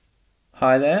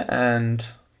Hi there, and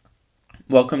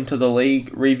welcome to the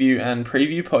League Review and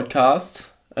Preview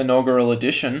Podcast, inaugural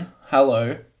edition.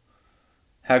 Hello.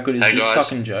 How good is Hey this guys.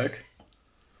 fucking joke?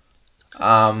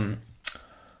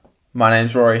 My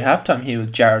name's Rory Hapt. I'm here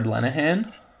with Jared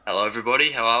Lenahan. Hello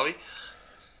everybody, how are we?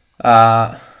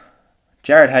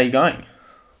 Jared, how you going?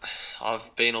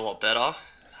 I've been a lot better.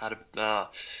 Had a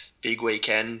big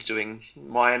weekend doing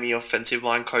Miami offensive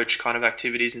line coach kind of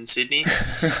activities in Sydney.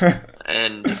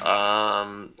 And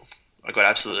I got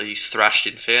absolutely thrashed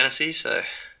in fantasy, so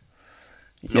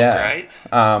not great.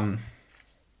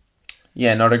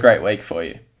 Not a great week for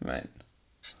you, mate.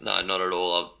 No, not at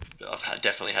all. I've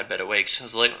definitely had better weeks. It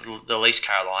was the least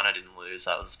Carolina didn't lose.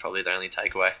 That was probably the only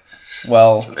takeaway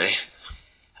Well, for me.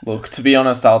 look, to be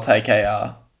honest, I'll take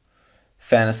a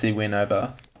fantasy win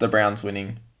over the Browns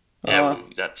winning.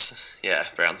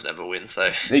 Browns never win, so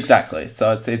Exactly.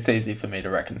 So it's easy for me to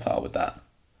reconcile with that.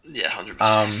 yeah,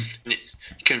 100%.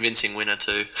 Convincing winner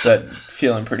too. But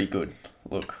feeling pretty good.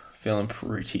 Look, feeling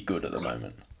pretty good at the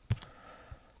moment.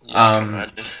 Yeah, I can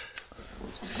imagine.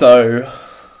 So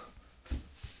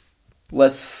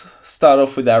let's start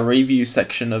off with our review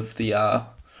section of the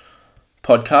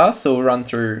podcast. So we'll run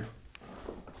through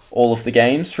all of the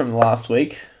games from the last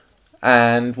week.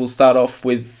 And we'll start off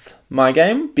with my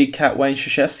game, Big Cat Wayne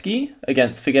Krzyzewski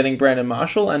against Forgetting Brandon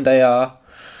Marshall. And they are,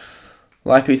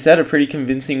 like we said, a pretty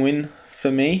convincing win for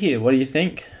me here. What do you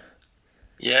think?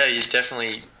 Yeah, you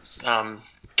definitely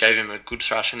gave him a good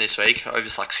thrashing this week. Over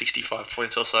like 65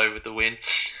 points or so with the win.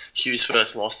 Hughes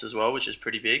first lost as well, which is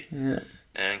pretty big. Yeah.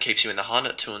 And keeps you in the hunt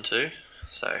at 2-2.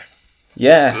 So,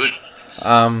 Yeah. it's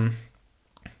good.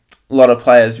 A lot of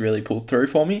players really pulled through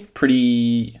for me.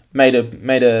 Made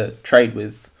a trade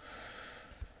with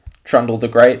Trundle the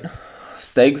Great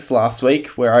Stegs last week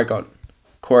where I got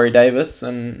Corey Davis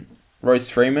and Royce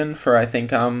Freeman for I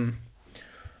think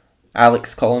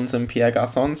Alex Collins and Pierre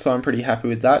Garçon, so I'm pretty happy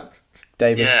with that.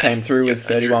 Davis came through with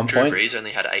 31 Drew points. Brees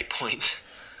only had 8 points.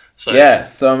 So yeah,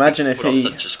 so imagine if put he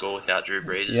up such a score without Drew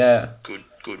Brees. Yeah. It's a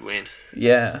good win.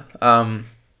 Yeah.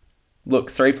 Look,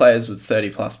 3 players with 30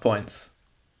 plus points.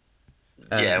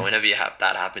 Whenever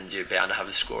that happens, you're bound to have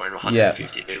a score in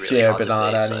 150. It'd be really Jared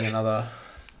hard Bernard to beat. adding another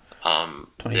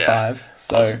 25. Yeah.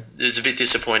 So It's a bit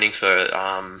disappointing for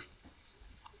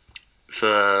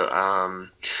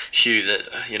Hugh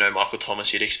that Michael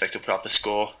Thomas you'd expect to put up a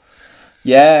score.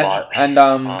 yeah, But and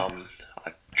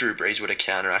Drew Brees would have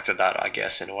counteracted that, I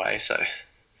guess, in a way. So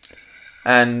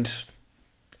and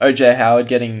OJ Howard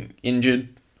getting injured.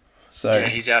 So yeah,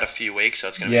 he's out a few weeks, so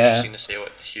it's going to be interesting to see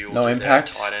what Hugh will No do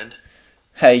impact. there at tight end.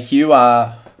 Hey Hugh,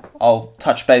 I'll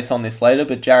touch base on this later,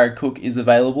 but Jared Cook is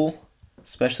available,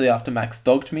 especially after Max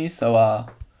dogged me. So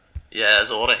Yeah,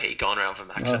 there's a lot of heat going around for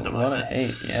Max at the a lot moment. of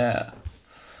heat, yeah.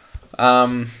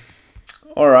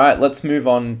 All right, let's move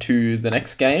on to the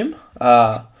next game.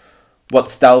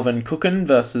 What's Dalvin Cookin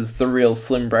versus the real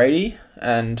Slim Brady,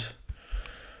 and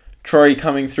Troy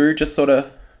coming through, just sort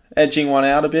of edging one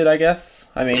out a bit, I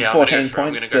guess. I mean, 14 I'm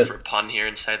going points, to go but for a pun here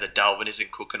and say that Dalvin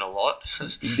isn't cooking a lot.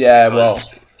 yeah, well,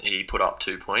 because he put up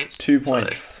 2 points. 2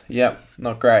 points. Yep,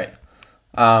 not great.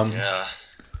 Yeah.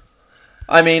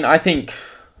 I mean, I think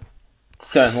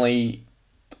certainly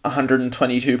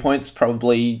 122 points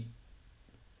probably.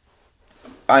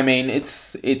 I mean,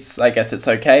 it's. I guess it's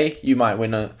okay. You might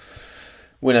win a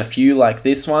few like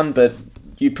this one, but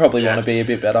you probably want to be a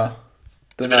bit better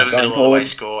It's than a bit that of a going middle of the way forward.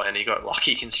 score, and he got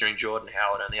lucky considering Jordan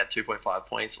Howard only had 2.5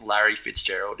 points. Larry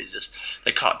Fitzgerald is just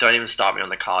don't even start me on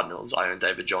the Cardinals. I own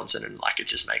David Johnson, and it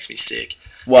just makes me sick.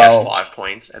 Well, he had 5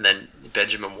 points, and then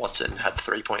Benjamin Watson had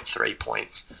 3.3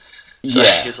 points. So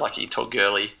yeah. he was lucky Todd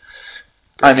Gurley.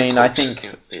 I mean, I think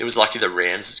it was lucky the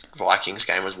Rams Vikings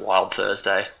game was wild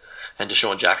Thursday, and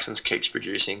Deshaun Jackson keeps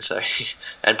producing. So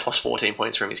and plus 14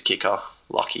 points from his kicker.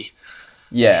 Lucky.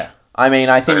 yeah. I mean,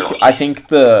 I think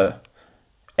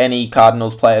any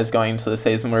Cardinals players going into the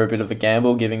season were a bit of a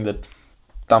gamble, giving the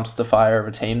dumpster fire of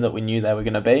a team that we knew they were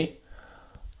going to be.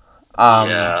 Don't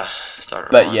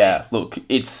But remind yeah, look,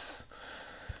 it's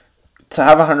to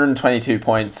have 122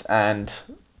 points and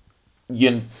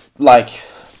you're not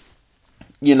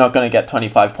going to get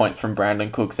 25 points from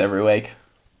Brandon Cooks every week.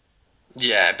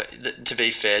 Yeah, but to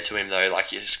be fair to him though,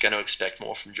 you're just going to expect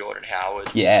more from Jordan Howard.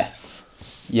 Yeah.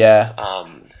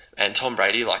 And Tom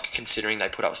Brady, considering they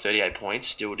put up 38 points,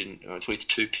 still didn't with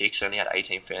 2 picks, only had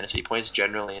 18 fantasy points.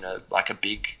 Generally, in a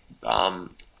big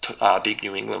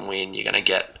New England win, you're going to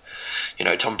get,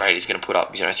 Tom Brady's going to put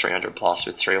up 300 plus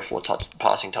with 3 or 4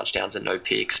 passing touchdowns and no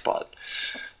picks, but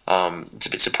it's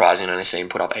a bit surprising only see him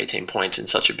put up 18 points in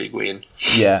such a big win.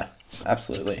 Yeah,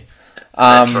 absolutely.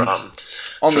 And then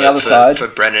On the other side, for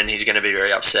Brennan, he's going to be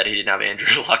very upset he didn't have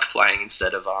Andrew Luck playing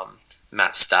instead of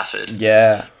Matt Stafford.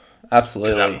 yeah,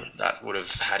 absolutely. Because that would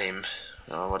have had him.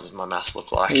 What does my maths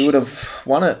look like? He would have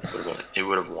won it. He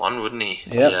would have won, wouldn't he?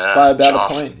 Yep, yeah, by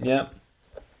about a point. Yep.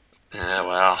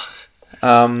 Yeah,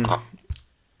 wow.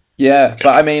 Yeah, but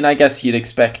I mean, I guess you'd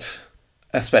expect,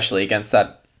 especially against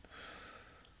that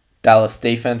Dallas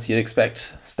defense, you'd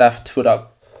expect Stafford to put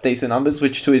up decent numbers,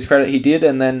 which to his credit he did,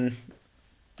 and then,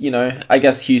 I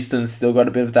guess Houston's still got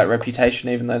a bit of that reputation,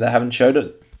 even though they haven't showed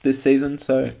it this season,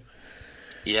 so...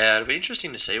 Yeah, it'll be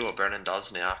interesting to see what Brennan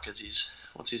does now, because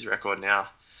what's his record now?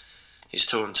 He's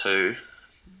 2-2.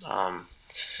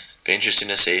 Be interesting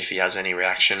to see if he has any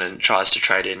reaction and tries to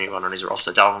trade anyone on his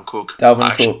roster. Dalvin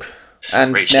Cook.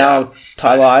 And now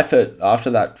Tyler Eifert,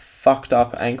 after that fucked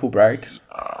up ankle break.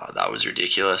 That was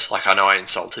ridiculous. Like, I know I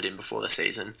insulted him before the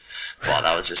season, but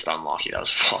that was just unlucky. That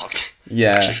was fucked.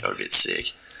 Yeah. I actually felt a bit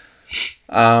sick.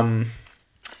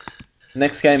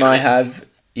 Next game I have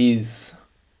is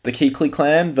the Keekly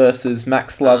Clan versus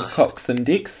Max Love, Cox and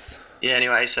Dix. Yeah,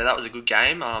 anyway, so that was a good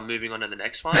game. Moving on to the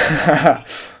next one.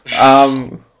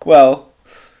 Well,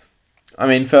 I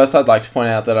mean, first I'd like to point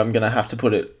out that I'm going to have to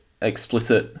put an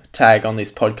explicit tag on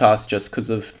this podcast just because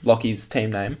of Lockie's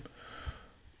team name.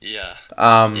 Yeah.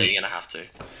 Yeah, you're going to have to.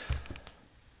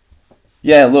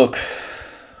 Yeah, look.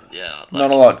 Yeah.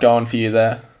 Not a lot going for you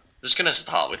there. I'm just going to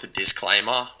start with a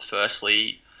disclaimer.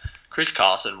 Firstly, Chris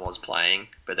Carson was playing,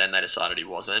 but then they decided he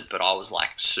wasn't. But I was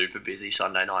super busy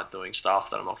Sunday night doing stuff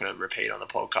that I'm not going to repeat on the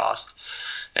podcast.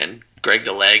 And Greg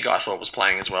the Leg I thought was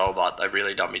playing as well, but they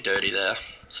really done me dirty there.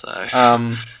 So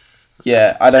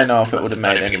yeah, I don't know if it would have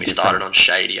made any difference. Don't even get me started on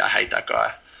Shady. I hate that guy.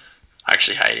 I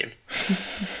actually hate him.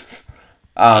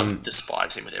 I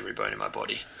despise him with every bone in my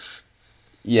body.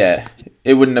 Yeah,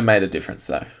 it wouldn't have made a difference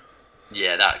though.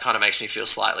 Yeah, that kind of makes me feel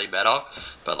slightly better,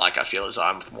 but I feel as though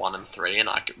I'm 1-3, and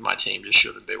my team just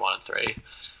shouldn't be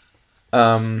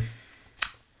 1-3.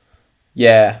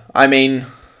 Yeah, I mean,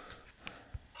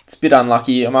 it's a bit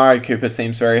unlucky. Amari Cooper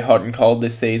seems very hot and cold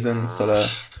this season, sort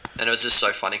of. And it was just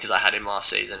so funny because I had him last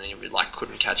season, and he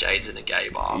couldn't catch AIDS in a gay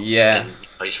bar. Yeah, and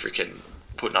he's freaking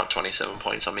putting up 27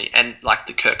 points on me, and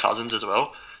the Kirk Cousins as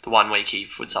well. The 1 week he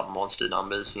puts up monster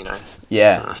numbers,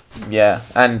 Yeah, yeah,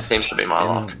 and seems to be my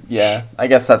luck. Yeah, I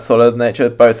guess that's sort of the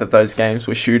nature. Both of those games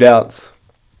were shootouts.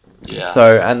 Yeah.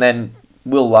 So, and then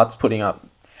Will Lutz putting up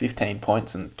 15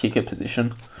 points in kicker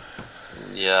position.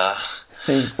 Yeah.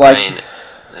 Seems like...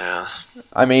 yeah.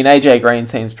 I mean, AJ Green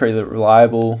seems pretty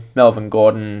reliable. Melvin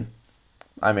Gordon,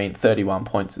 31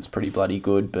 points is pretty bloody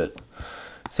good, but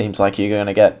seems like you're going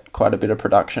to get quite a bit of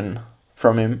production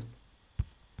from him.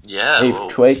 Yeah,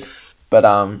 each week, but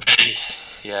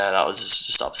yeah, that was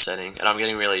just upsetting, and I'm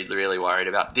getting really, really worried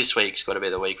about this week's got to be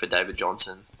the week for David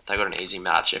Johnson. They got an easy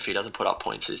match. If he doesn't put up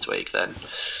points this week, then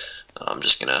I'm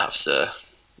just gonna have to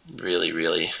really,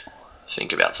 really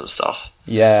think about some stuff.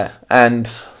 Yeah, and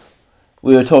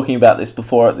we were talking about this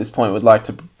before. At this point, we'd like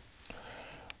to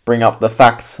bring up the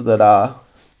fact that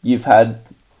you've had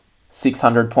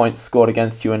 600 points scored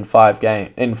against you in 4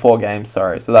 games.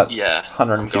 Sorry, so that's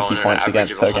 150 points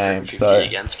against per game. So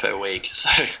against per week.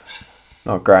 So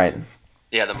not great.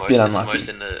 Yeah, the most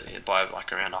by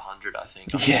around 100, I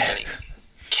think. I'm just getting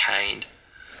caned.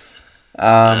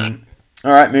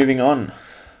 All right, moving on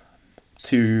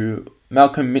to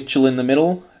Malcolm Mitchell in the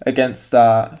middle against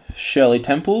Shirley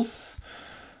Temples.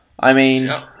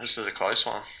 This is a close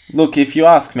one. Look, if you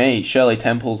ask me, Shirley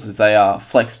Temples is a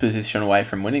flex position away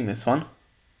from winning this one.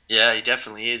 Yeah, he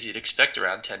definitely is. You'd expect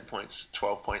around 10 points,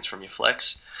 12 points from your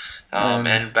flex.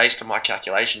 And based on my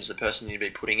calculations, the person you'd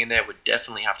be putting in there would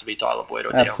definitely have to be Tyler Boyd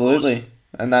or Dion Lewis. Absolutely.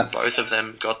 And that's... Both of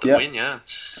them got the win, yeah.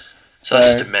 So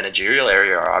that's just a managerial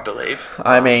area, I believe.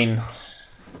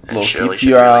 Look, Shirley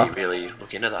should really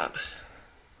look into that.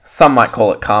 Some might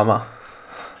call it karma.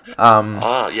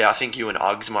 Yeah, I think you and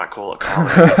Uggs might call it karma.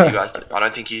 Because I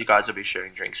don't think you guys will be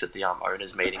sharing drinks at the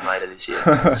owners' meeting later this year.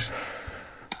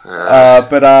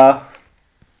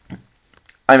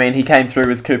 He came through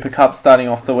with Cooper Kupp starting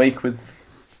off the week with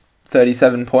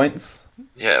 37 points.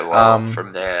 Yeah, well,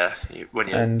 from there, when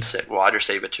your wide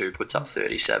receiver 2 puts up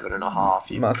 37 and a half,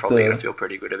 you're probably going to feel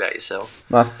pretty good about yourself.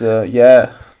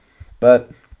 Yeah.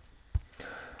 But,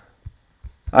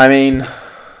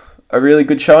 a really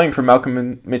good showing from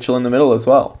Malcolm Mitchell in the middle as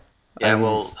well. Yeah,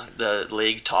 the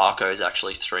league taco is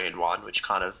actually 3-1, which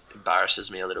kind of embarrasses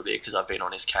me a little bit because I've been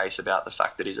on his case about the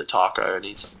fact that he's a taco and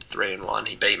he's 3-1.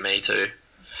 He beat me too.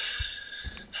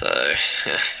 So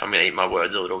I'm going to eat my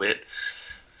words a little bit.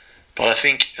 But I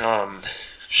think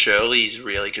Shirley's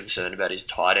really concerned about his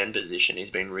tight end position.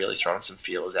 He's been really throwing some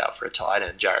feelers out for a tight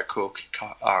end. Jared Cook,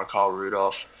 Kyle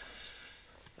Rudolph.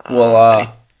 And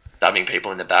he's stabbing people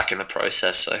in the back in the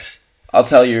process. So I'll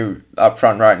tell you up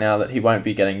front right now that he won't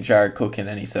be getting Jared Cook in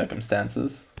any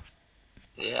circumstances.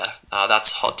 Yeah,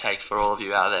 that's a hot take for all of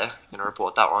you out there. I'm going to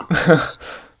report that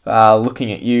one. Looking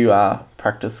at you,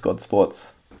 Practice Squad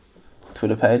Sports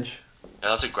Twitter page. Yeah,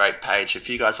 that's a great page.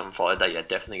 If you guys haven't followed that yet,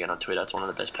 definitely get on Twitter. It's one of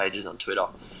the best pages on Twitter.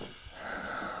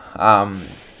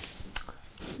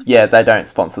 Yeah, they don't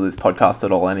sponsor this podcast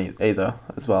at all either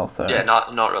as well. So yeah,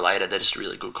 not related. They're just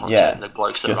really good content. Yeah, The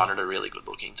blokes that run it are really good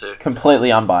looking too.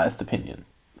 Completely unbiased opinion.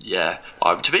 Yeah.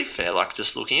 To be fair, like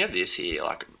just looking at this here,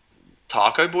 like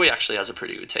Taco Boy actually has a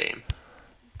pretty good team.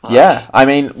 Yeah, I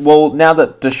mean, well, now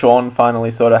that Deshaun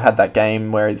finally sort of had that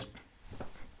game where he's,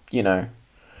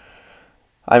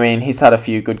 I mean, he's had a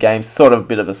few good games, sort of a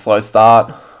bit of a slow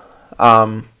start,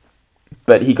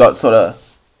 but he got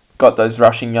those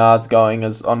rushing yards going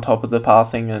as on top of the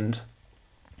passing and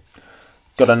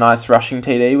got a nice rushing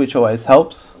TD, which always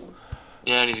helps.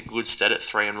 Yeah, and he's a good stead at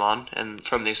 3-1. And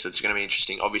from this, it's going to be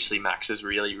interesting. Obviously, Max is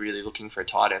really, really looking for a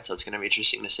tight end, so it's going to be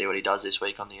interesting to see what he does this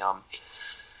week on the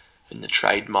in the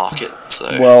trade market. So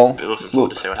we're looking forward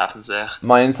to see what happens there.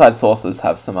 My inside sources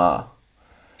have some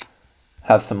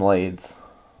leads.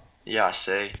 Yeah, I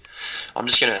see. I'm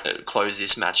just going to close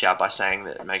this match out by saying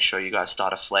that make sure you guys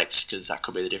start a flex because that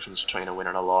could be the difference between a win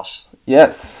and a loss.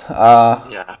 Yes.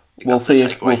 Yeah. We'll see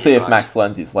if Max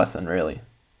learns his lesson. Really.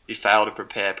 If you fail to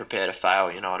prepare to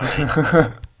fail. You know what I mean?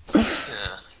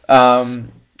 Yeah.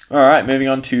 All right. Moving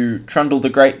on to Trundle the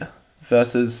Great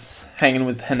versus Hanging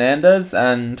with Hernandez,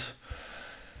 and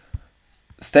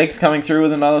Stakes coming through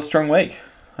with another strong week.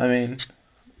 I mean.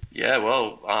 Yeah,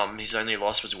 well, his only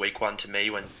loss was week 1 to me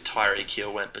when Tyreek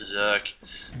Hill went berserk,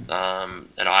 and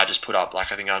I just put up I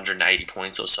think 180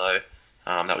 points or so.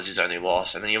 That was his only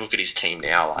loss. And then you look at his team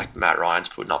now, like Matt Ryan's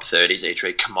putting up 30s each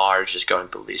week. Kamara's just going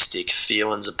ballistic.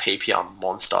 Thielen's a PPR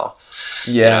monster.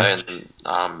 Yeah. And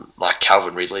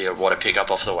Calvin Ridley, what a pick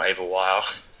up off the waiver wire.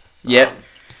 Yep.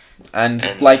 And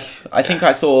I think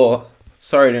I saw...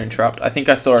 Sorry to interrupt. I think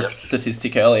I saw a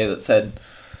statistic earlier that said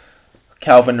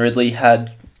Calvin Ridley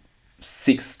had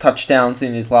 6 touchdowns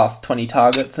in his last 20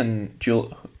 targets and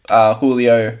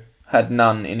Julio had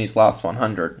none in his last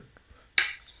 100.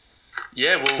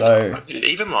 Yeah, well,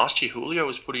 even last year, Julio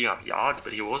was putting up yards,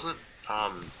 but he wasn't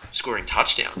scoring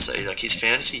touchdowns. So, his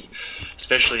fantasy,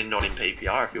 especially not in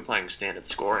PPR, if you're playing standard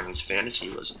scoring, his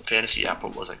fantasy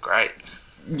output wasn't great.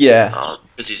 Yeah.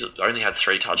 Because he's only had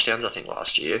 3 touchdowns, I think,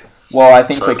 last year. Well, I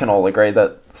think we can all agree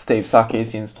that Steve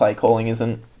Sarkisian's play calling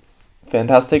isn't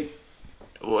fantastic.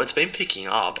 Well, it's been picking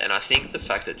up, and I think the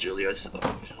fact that Julio, is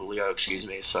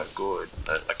so good.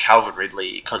 Calvin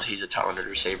Ridley, because he's a talented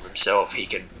receiver himself, he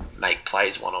can make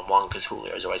plays one-on-one because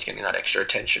Julio's always getting that extra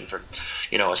attention from,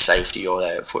 a safety or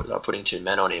they're putting 2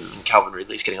 men on him. And Calvin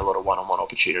Ridley's getting a lot of one-on-one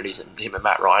opportunities, and him and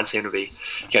Matt Ryan seem to be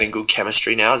getting good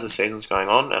chemistry now as the season's going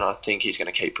on, and I think he's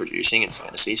going to keep producing in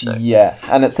fantasy. So yeah,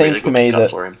 and it seems really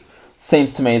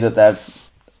to me that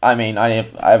they've. I mean, I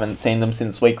haven't seen them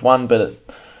since week 1, but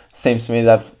it seems to me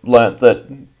they've learnt that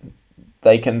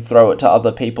they can throw it to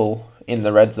other people in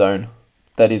the red zone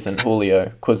that isn't Julio,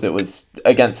 because it was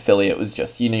against Philly. It was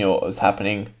just, you knew what was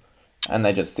happening, and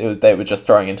they were just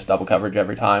throwing into double coverage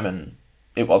every time, and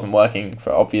it wasn't working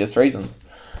for obvious reasons.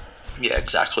 Yeah,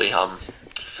 exactly. I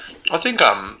think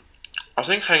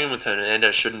hanging with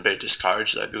Hernandez shouldn't be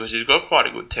discouraged though, because he's got quite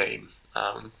a good team.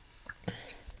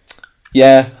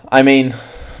 Yeah, I mean,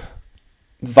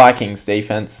 Vikings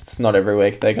defense, it's not every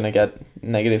week they're going to get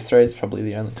 -3. It's probably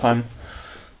the only time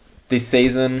this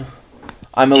season.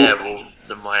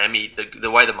 The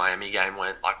way the Miami game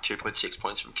went, 2.6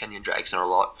 points from Kenyon Drake's not a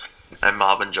lot. And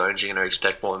Marvin Jones, you're going to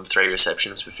expect more than 3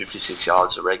 receptions for 56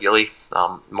 yards regularly.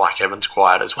 Mike Evans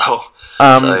quiet as well.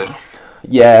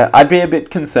 Yeah, I'd be a bit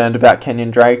concerned about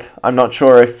Kenyon Drake. I'm not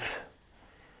sure if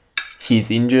he's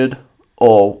injured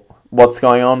or what's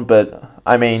going on, but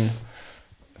I mean,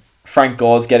 Frank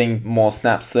Gore's getting more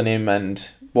snaps than him, and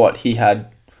he's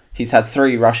had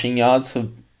 3 rushing yards for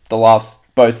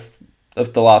both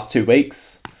of the last 2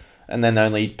 weeks, and then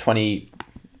only 20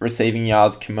 receiving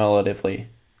yards cumulatively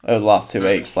over the last 2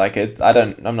 weeks.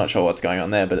 I'm not sure what's going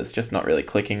on there, but it's just not really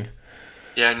clicking.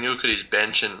 Yeah, and you look at his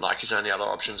bench, and his only other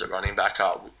options at running back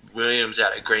are Williams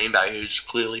out at Green Bay, who's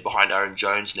clearly behind Aaron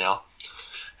Jones now,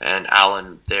 and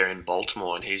Allen there in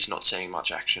Baltimore, and he's not seeing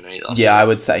much action either. Yeah, I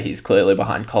would say he's clearly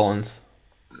behind Collins.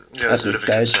 Yeah, that's a bit of a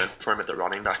concern for him at the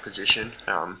running back position.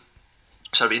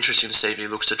 So it'll be interesting to see if he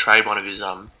looks to trade one of his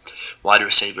wide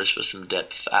receivers for some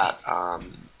depth at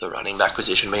the running back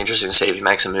position. Be interesting to see if he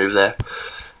makes a move there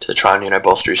to try and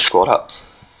bolster his squad up.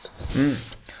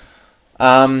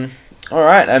 All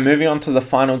right, and moving on to the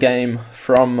final game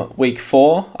from week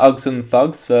 4, Uggs and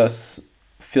Thugs versus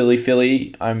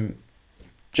Philly. I'm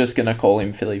just gonna call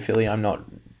him Philly. I'm not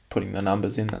putting the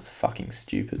numbers in. That's fucking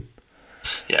stupid.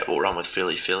 Yeah, we'll run with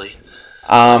Philly.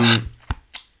 Um,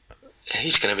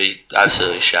 He's going to be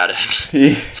absolutely shattered.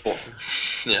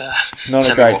 Yeah. Not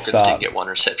Sammy a great Watkins start. didn't get one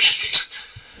reception.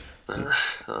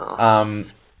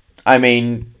 I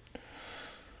mean,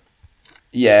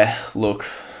 yeah. Look,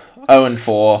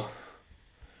 0-4.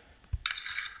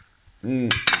 Yeah,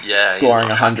 Scoring he's not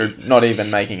 100, happy. not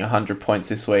even making 100 points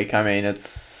this week. I mean,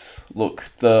 look,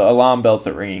 the alarm bells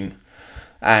are ringing,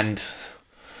 and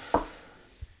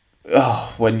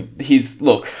when he's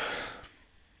bench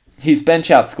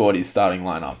outscored his starting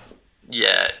lineup.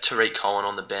 Yeah, Tariq Cohen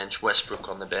on the bench, Westbrook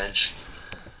on the bench,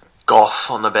 Goff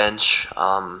on the bench.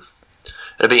 It'll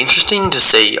be interesting to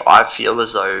see. I feel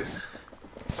as though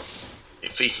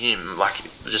for him, like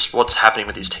just what's happening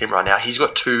with his team right now, he's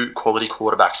got 2 quality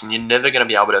quarterbacks, and you're never going to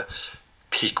be able to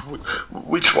pick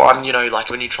which one. Like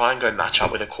when you try and go match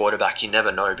up with a quarterback, you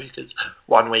never know because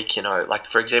one week, like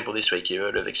for example, this week you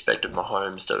would have expected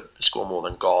Mahomes to score more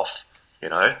than Goff,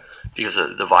 because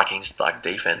of the Vikings like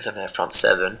defense and their front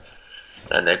 7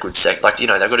 and their good they've got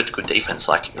a good defense.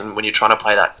 Like when you're trying to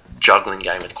play that juggling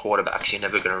game with quarterbacks, you're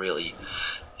never going to really.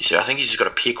 So I think he's just got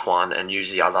to pick one and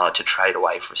use the other to trade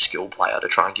away for a skill player to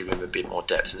try and give him a bit more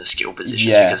depth in the skill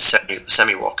positions because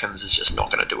Sammy Watkins is just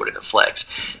not going to do it in the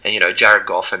flex. And, Jared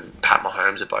Goff and Pat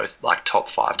Mahomes are both like top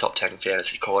 5, top 10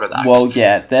 fantasy quarterbacks. Well,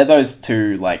 yeah, they're those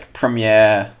 2 like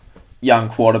premier young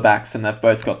quarterbacks, and they've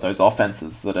both got those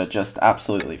offenses that are just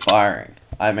absolutely firing.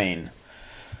 I mean,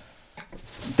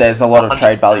 there's a lot of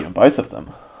trade value in both of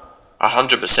them.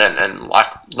 100%. And like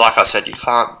I said, you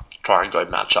can't try and go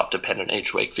match up dependent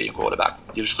each week for your quarterback.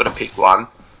 You've just got to pick one.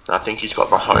 And I think he's got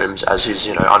Mahomes as his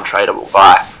untradeable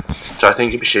guy. So I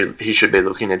think he should be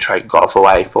looking to trade Goff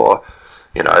away for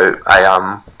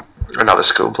another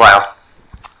skill player.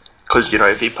 Because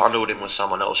if he bundled him with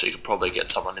someone else, he could probably get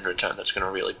someone in return that's going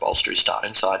to really bolster his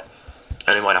starting side,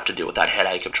 and he won't have to deal with that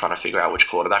headache of trying to figure out which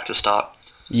quarterback to start.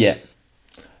 Yeah,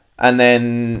 and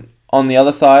then on the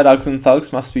other side, Uggs and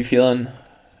Thugs must be feeling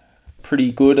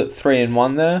pretty good at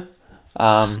 3-1 there.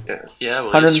 Well,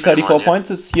 134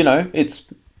 points is,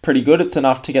 it's pretty good. It's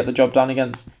enough to get the job done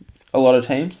against a lot of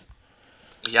teams.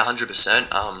 Yeah,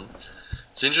 100%.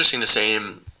 It's interesting to see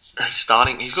him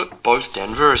starting. He's got both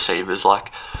Denver receivers.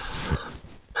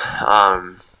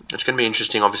 It's going to be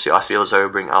interesting. Obviously, I feel as though he'll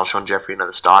bring Alshon Jeffrey into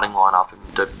the starting lineup and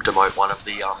demote one of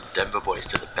the Denver boys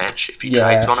to the bench if he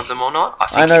trades one of them or not.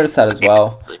 I noticed that as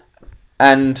well.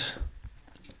 And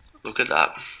look at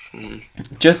that.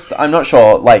 I'm not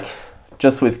sure,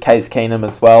 just with Case Keenum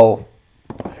as well,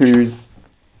 who's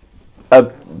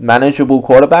a manageable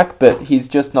quarterback, but he's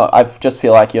just not. I just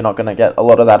feel like you're not going to get a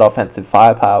lot of that offensive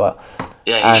firepower.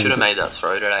 Yeah, he should have made that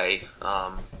throw today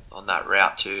on that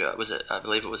route to, I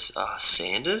believe it was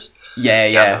Sanders?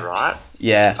 Yeah. Right?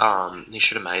 Yeah. He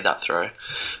should have made that throw.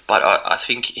 But I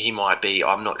think he might be,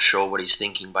 I'm not sure what he's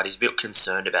thinking, but he's a bit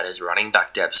concerned about his running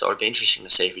back depth, so it'd be interesting to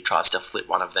see if he tries to flip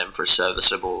one of them for a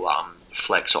serviceable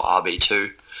flex or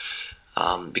RB2.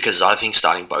 Because I think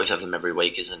starting both of them every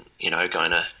week isn't,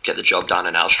 going to get the job done,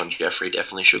 and Alshon Jeffrey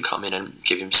definitely should come in and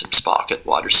give him some spark at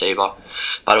wide receiver.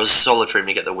 But it was solid for him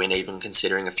to get the win, even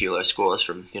considering a few low scores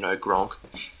from, Gronk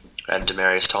and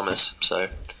Demaryius Thomas. So,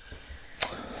 and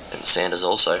Sanders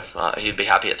also. He'd be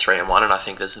happy at 3-1, and I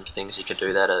think there's some things he could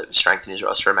do there to strengthen his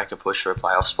roster and make a push for a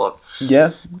playoff spot.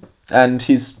 Yeah, and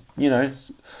he's,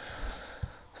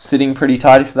 sitting pretty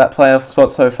tight for that playoff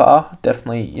spot so far.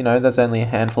 Definitely, there's only a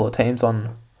handful of teams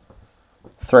on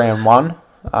 3-1.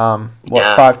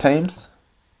 5 teams?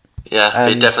 Yeah,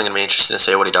 it's definitely going to be interesting to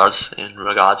see what he does in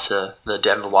regards to the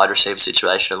Denver wide receiver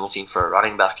situation and looking for a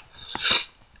running back.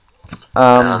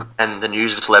 And the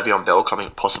news with Le'Veon Bell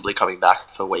possibly coming back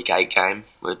for Week 8 game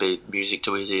would be music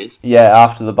to his ears. Yeah,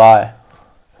 after the bye.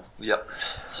 Yep.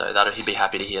 So he'd be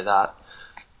happy to hear that.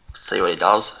 See what he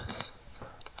does.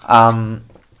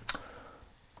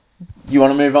 You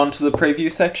want to move on to the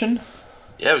preview section?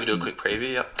 Yeah, we can do a quick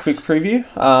preview, yep. Quick preview.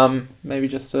 Maybe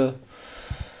just a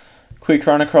quick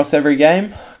run across every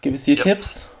game. Give us your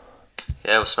tips.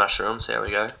 Yeah, we'll smash through them, see how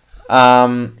we go.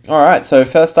 Alright, so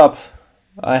first up,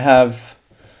 I have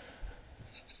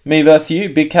me versus you,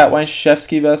 Big Cat Wayne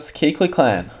Shashevsky versus Keekly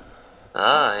Clan.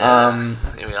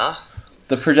 Here we are.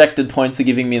 The projected points are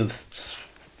giving me this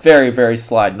very, very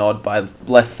slight nod by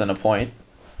less than a point.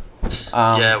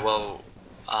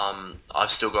 I've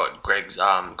still got Greg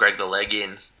the Leg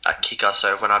in at kicker,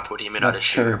 so when I put him in, I'd That's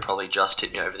assume true. he'll probably just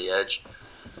tip me over the edge.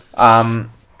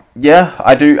 Yeah,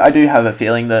 I do have a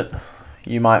feeling that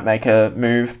you might make a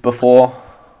move before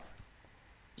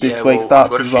Yeah, this week well, I've starts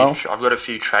got a as few. well. I've got a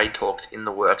few trade talks in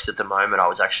the works at the moment. I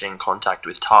was actually in contact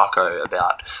with Tarko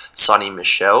about Sonny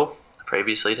Michelle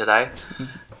previously today.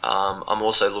 I'm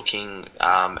also looking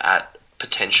at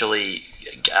potentially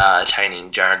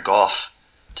attaining Jared Goff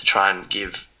to try and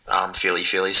give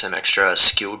Philly some extra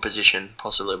skilled position,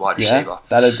 possibly wide Yeah, receiver.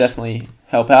 that'd definitely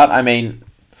help out. I mean,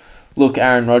 look,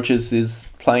 Aaron Rodgers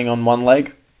is playing on one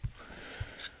leg.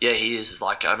 Yeah, he is.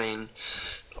 Like, I mean,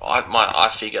 I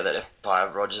figure that if I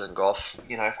have Rodgers and Goff,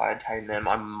 if I attain them,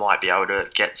 I might be able to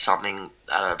get something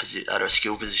at a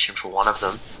skill position for one of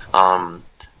them.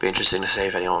 Be interesting to see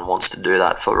if anyone wants to do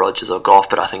that for Rodgers or Goff,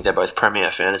 but I think they're both premier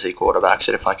fantasy quarterbacks,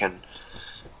 and if I can,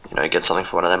 get something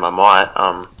for one of them, I might.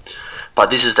 But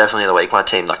this is definitely the week. My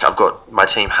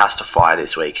team has to fire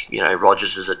this week.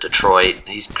 Rodgers is at Detroit.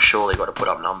 He's surely got to put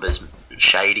up numbers.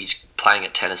 Shady's playing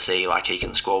at Tennessee, like he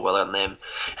can score well on them.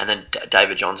 And then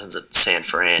David Johnson's at San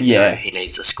Fran. Yeah, He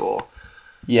needs to score.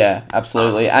 yeah,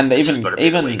 absolutely. And This has got to be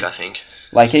the week, even I think.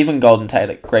 like even Golden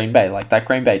Tate at Green Bay, like that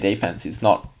Green Bay defense is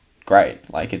not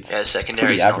great. Like Yeah, it's pretty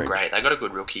secondary's not average. great. They got a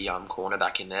good rookie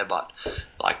cornerback in there, but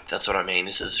that's what I mean.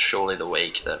 This is surely the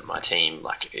week that my team,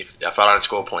 if I don't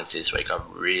score points this week, I'm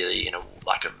really in a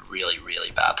really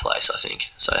really bad place. I think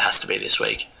so. It has to be this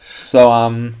week.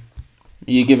 So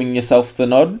you giving yourself the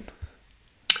nod?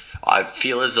 I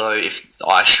feel as though if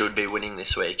I should be winning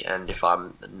this week, and if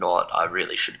I'm not, I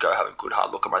really should go have a good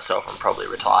hard look at myself and probably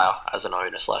retire as an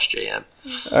owner slash GM.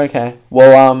 Okay.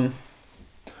 Well,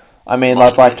 I mean,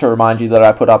 Must I'd like win. to remind you that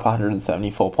I put up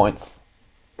 174 points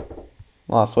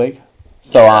last week.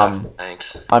 So Yeah,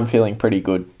 thanks. I'm feeling pretty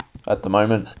good at the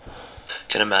moment,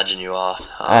 Can imagine you are.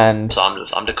 and So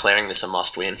I'm declaring this a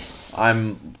must win.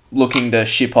 I'm looking to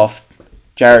ship off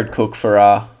Jared Cook for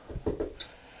a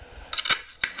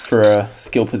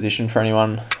skill position for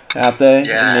anyone out there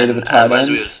Yeah, in need of a and tight as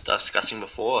we end. were discussing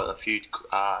before, a few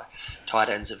tight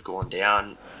ends have gone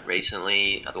down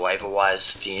recently. The waiver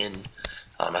wire's thin.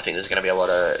 I think there's going to be a lot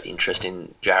of interest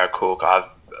in Jared Cook. I've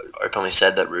openly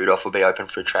said that Rudolph will be open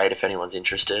for a trade if anyone's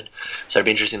interested. So it'd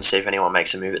be interesting to see if anyone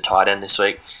makes a move at tight end this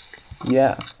week.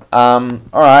 Yeah. All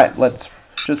right. Let's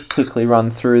just quickly run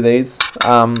through these.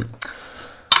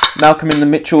 Malcolm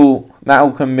Mitchell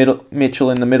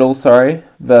in the middle. Sorry,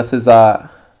 versus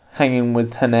hanging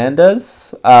with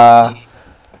Hernandez.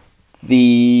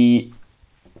 The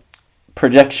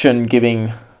projection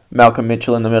giving Malcolm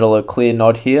Mitchell in the middle a clear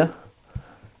nod here.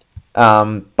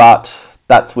 But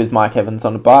that's with Mike Evans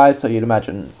on a bye, so you'd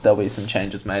imagine there'll be some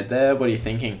changes made there. What are you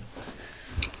thinking?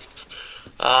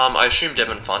 I assume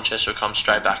Devin Funchess will come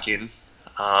straight back in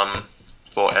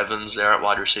for Evans there at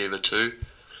wide receiver too.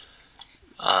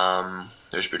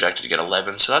 Who's projected to get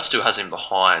 11, so that still has him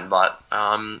behind, but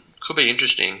could be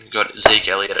interesting. You've got Zeke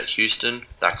Elliott at Houston.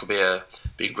 That could be a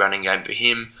big running game for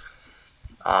him.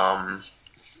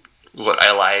 We've got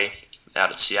LA out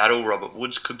at Seattle. Robert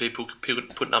Woods could be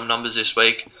putting up numbers this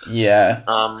week. Yeah.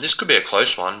 This could be a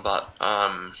close one, but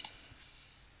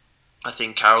I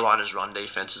think Carolina's run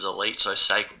defense is elite, so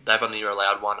they've only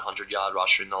allowed 100-yard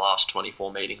rusher in the last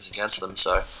 24 meetings against them.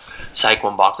 So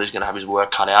Saquon Barkley's going to have his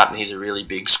work cut out, and he's a really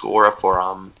big scorer for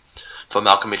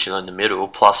Malcolm Mitchell in the middle.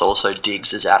 Plus, also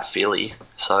Diggs is at Philly,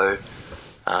 so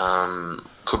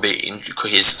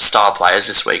his star players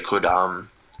this week could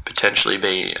potentially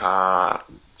be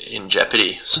in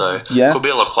jeopardy. So Yeah. could be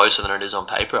a lot closer than it is on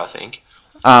paper, I think.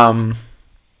 And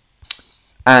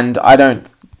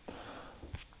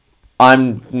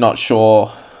I'm not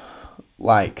sure,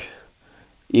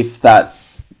 if that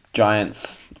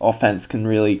Giants offense can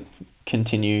really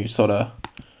continue sort of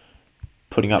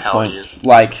putting up Hell points.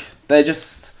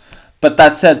 But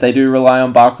that said, they do rely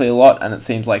on Barkley a lot, and it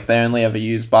seems like they only ever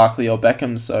use Barkley or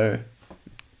Beckham, so...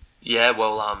 Yeah,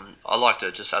 well, I like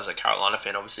to, just as a Carolina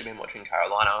fan, obviously been watching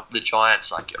Carolina. The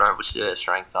Giants, obviously their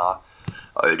strength are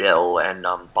Odell and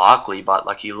Barkley,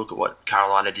 but you look at what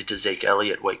Carolina did to Zeke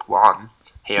Elliott week 1.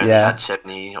 He only had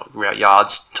 70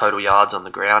 total yards on the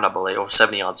ground, I believe, or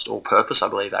 70 yards all-purpose, I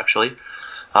believe, actually.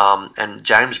 And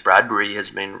James Bradbury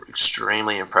has been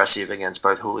extremely impressive against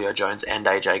both Julio Jones and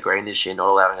AJ Green this year, not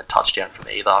allowing a touchdown from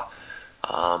either,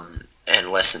 and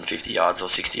less than 50 yards or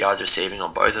 60 yards receiving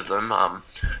on both of them.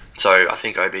 So I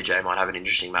think OBJ might have an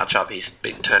interesting matchup. He's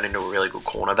been turned into a really good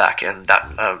cornerback, and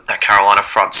that Carolina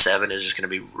front seven is just going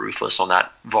to be ruthless on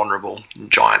that vulnerable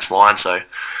Giants line. So,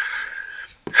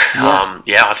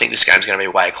 I think this game's going to be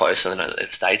way closer than it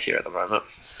stays here at the moment.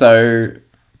 So,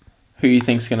 who you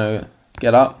think's going to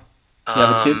get up? Do you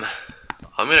have a tip?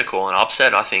 I'm going to call an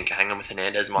upset. I think Hanging with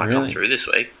Hernandez might come Really? through this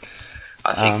week.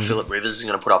 I think Phillip Rivers is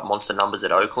going to put up monster numbers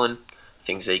at Oakland. I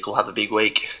think Zeke will have a big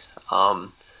week.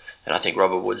 And I think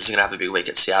Robert Woods is going to have a big week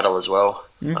at Seattle as well.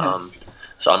 Okay.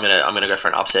 So I'm gonna go for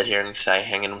an upset here and say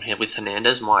Hanging with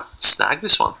Hernandez might snag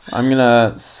this one. I'm going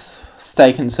to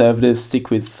stay conservative, stick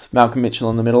with Malcolm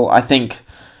Mitchell in the middle. I think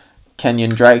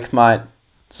Kenyon Drake might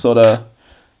sort of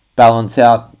balance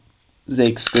out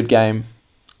Zeke's good game,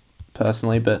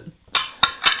 personally, but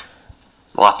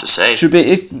We'll have to see. should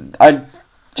be. I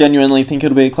genuinely think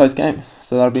it'll be a close game,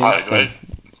 so that'll be I interesting.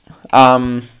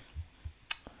 agree.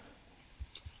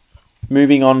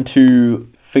 Moving on to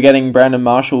forgetting Brandon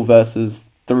Marshall versus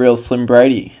the real Slim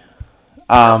Brady.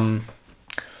 I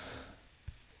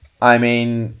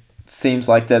mean, seems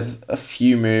like there's a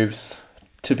few moves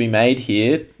to be made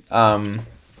here.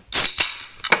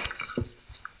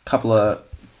 Couple of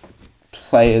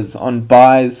players on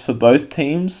buys for both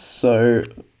teams, so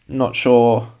not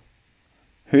sure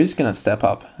who's going to step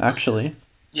up, actually.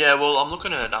 Yeah, well, I'm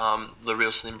looking at the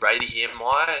real Slim Brady here.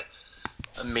 My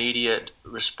immediate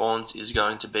response is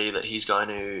going to be that he's going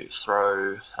to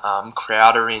throw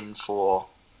Crowder in for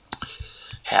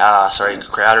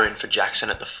Jackson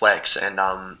at the flex, and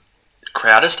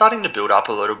Crowder's starting to build up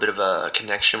a little bit of a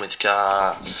connection with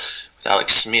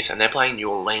Alex Smith, and they're playing New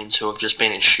Orleans, who have just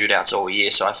been in shootouts all year.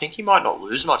 So I think he might not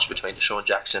lose much between Deshaun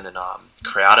Jackson and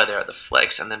Crowder there at the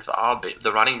flex. And then for RB,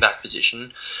 the running back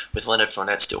position, with Leonard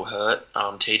Fournette still hurt,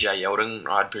 TJ Yeldon,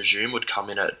 I'd presume, would come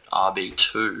in at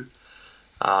RB2,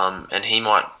 and he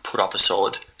might put up a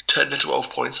solid 10 to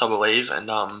 12 points, I believe. And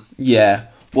Yeah.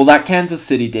 Well, that Kansas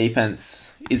City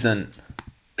defense isn't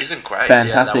great.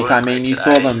 fantastic. Yeah, I mean, you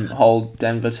saw them hold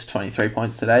Denver to 23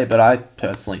 points today, but I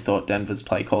personally thought Denver's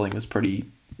play calling was pretty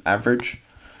average.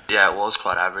 Yeah, it was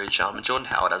quite average. Jordan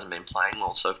Howard hasn't been playing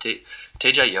well, so if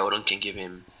TJ Yeldon can give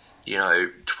him,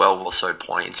 12 or so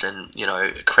points, and,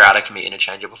 Crowder can be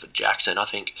interchangeable for Jackson. I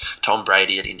think Tom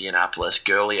Brady at Indianapolis,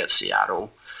 Gurley at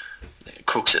Seattle,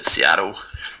 Cooks at Seattle,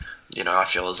 I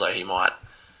feel as though he might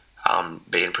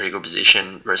be in a pretty good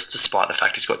position, despite the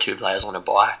fact he's got two players on a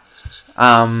bye.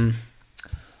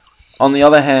 On the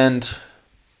other hand,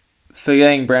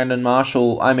 forgetting Brandon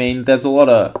Marshall, I mean, there's a lot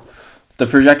of... The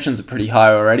projections are pretty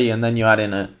high already, and then you add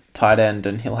in a tight end,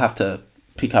 and he'll have to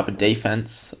pick up a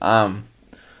defense. I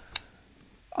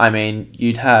mean,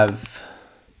 you'd have...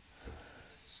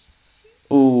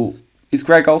 Ooh, is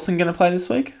Greg Olsen going to play this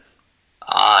week?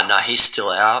 No, he's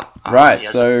still out. Right, he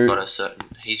so...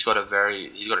 He's got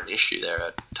an issue there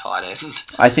at tight end.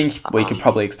 I think we could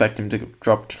probably expect him to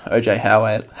drop OJ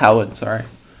Howard, sorry.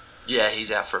 Yeah,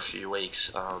 he's out for a few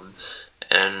weeks.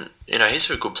 And, he's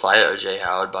a good player, OJ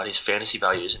Howard, but his fantasy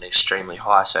value isn't extremely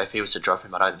high, so if he was to drop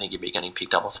him, I don't think he'd be getting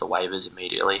picked up off the waivers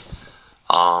immediately.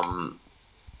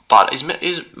 But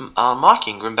is Mark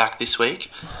Ingram back this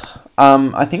week?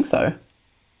 I think so.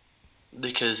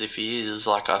 Because if he is,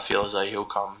 I feel as though he'll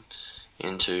come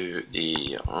into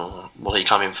the... will he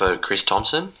come in for Chris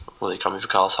Thompson? Will he come in for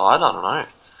Carlos Hyde? I don't know.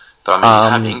 But, you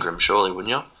have Ingram, surely,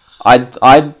 wouldn't you? I'd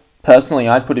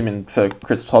put him in for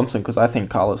Chris Thompson because I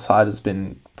think Carlos Hyde has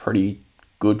been pretty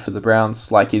good for the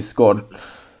Browns. He's scored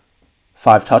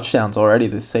 5 touchdowns already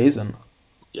this season.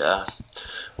 Yeah.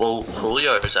 Well,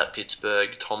 Julio is at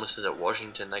Pittsburgh. Thomas is at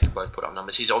Washington. They can both put up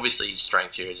numbers. His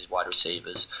strength here is his wide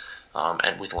receivers.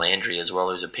 And with Landry as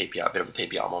well, who's a bit of a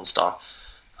PPR monster.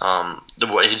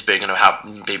 He's going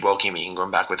to be welcoming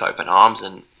Ingram back with open arms,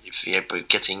 and if he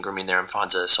gets Ingram in there and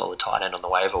finds a solid tight end on the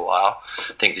waiver wire,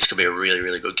 I think this could be a really,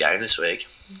 really good game this week.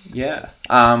 Yeah.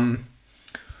 I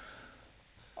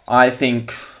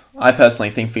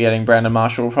personally think forgetting Brandon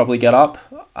Marshall will probably get up,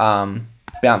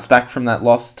 bounce back from that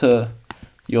loss to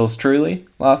yours truly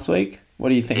last week.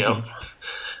 What are you thinking? Yep.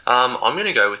 I'm going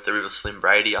to go with the River Slim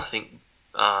Brady. I think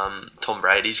Tom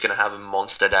Brady's going to have a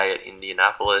monster day at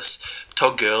Indianapolis.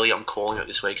 Todd Gurley, I'm calling it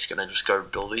this week, is going to just go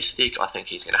ballistic. I think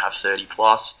he's going to have 30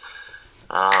 plus.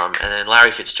 And then Larry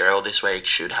Fitzgerald this week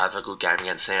should have a good game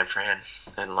against San Fran.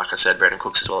 And like I said, Brandon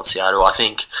Cooks as well at Seattle. I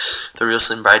think the real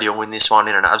Slim Brady will win this one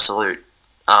in an absolute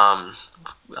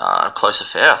close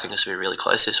affair. I think this will be really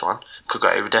close, this one.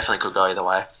 It definitely could go either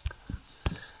way.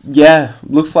 Yeah,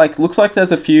 looks like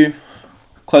there's a few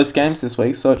close games this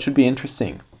week, so it should be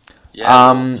interesting. Yeah,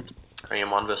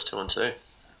 3-1 versus 2-2.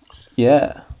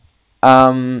 Yeah.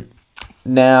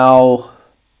 Now,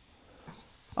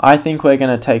 I think we're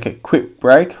going to take a quick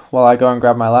break while I go and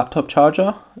grab my laptop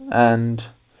charger, and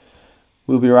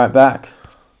we'll be right back.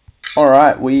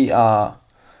 Alright, we are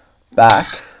back.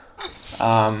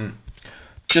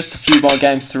 Just a few more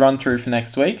games to run through for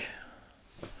next week.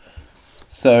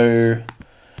 So,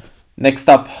 Next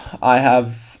up, I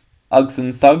have Uggs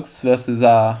and Thugs versus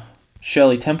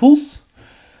Shirley Temples.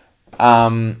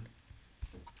 Given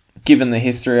the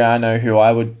history, I know who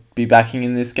I would be backing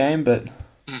in this game, but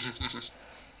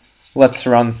let's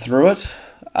run through it.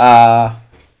 The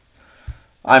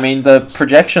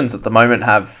projections at the moment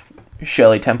have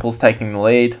Shirley Temples taking the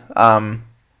lead,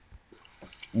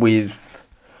 with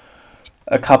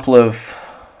a couple of...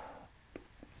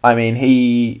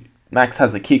 Max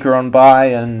has a kicker on bye,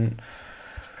 and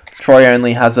Troy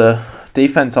only has a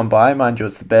defense on bye. Mind you,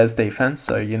 it's the Bears defense,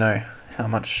 so you know how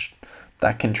much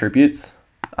that contributes.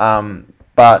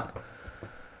 But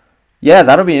yeah,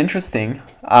 that'll be interesting.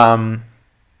 What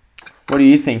are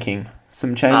you thinking?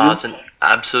 Some changes? It's an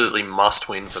absolutely must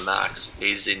win for Max.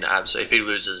 He's in if he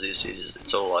loses this,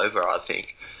 it's all over, I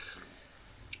think.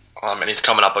 And he's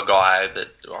coming up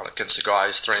against a guy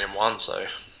who's 3-1, so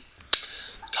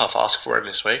tough ask for him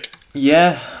this week.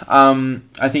 Yeah,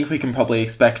 I think we can probably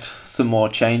expect some more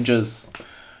changes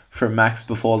from Max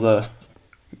before the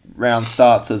round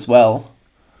starts as well.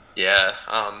 Yeah,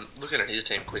 looking at his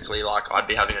team quickly, I'd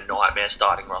be having a nightmare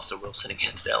starting Russell Wilson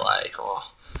against LA.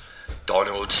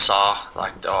 Donald, Saar,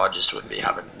 I just wouldn't be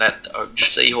having that.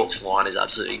 Seahawks line is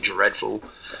absolutely dreadful.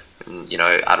 And,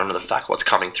 add on to the fact what's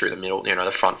coming through the middle, the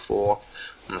front four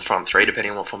and the front three,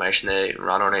 depending on what formation they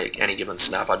run on any given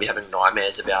snap, I'd be having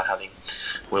nightmares about having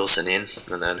Wilson in.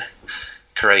 And then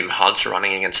Kareem Hunt's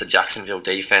running against the Jacksonville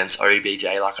defense. OBJ,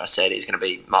 like I said, he's going to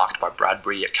be marked by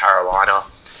Bradbury at Carolina.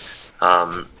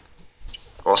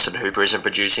 Austin Hooper isn't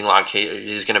producing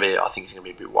he's going to be. I think he's going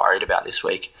to be a bit worried about this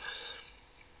week.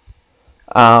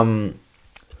 And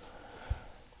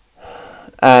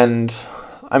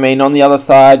on the other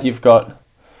side, you've got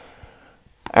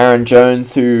Aaron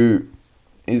Jones, who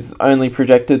is only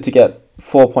projected to get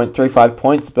 4.35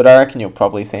 points, but I reckon you'll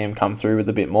probably see him come through with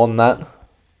a bit more than that.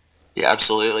 Yeah,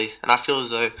 absolutely. And I feel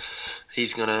as though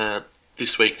he's going to,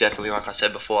 this week, definitely, like I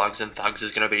said before, Uggs and Thugs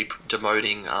is going to be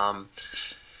demoting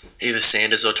either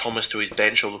Sanders or Thomas to his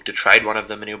bench, or look to trade one of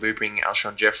them, and he'll be bringing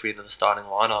Alshon Jeffrey into the starting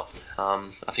lineup.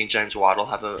 I think James White will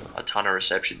have a ton of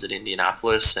receptions at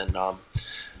Indianapolis, and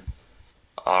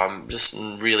I'm just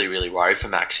really, really worried for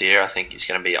Max here. I think he's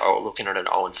going to be looking at an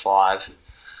 0-5,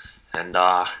 and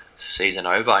season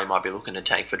over, he might be looking to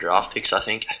tank for draft picks, I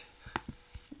think.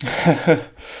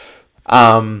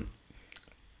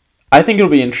 I think it'll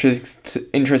be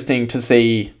interesting to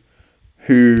see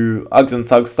who Uggs and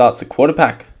Thugs starts at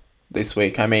quarterback this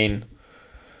week.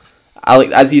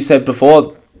 Alex, as you said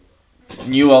before,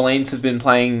 New Orleans have been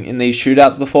playing in these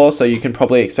shootouts before, so you can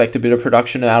probably expect a bit of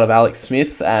production out of Alex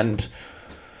Smith and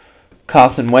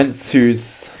Carson Wentz,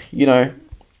 who's,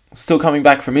 still coming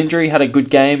back from injury, had a good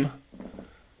game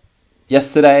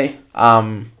yesterday,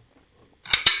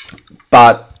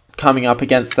 but coming up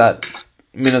against that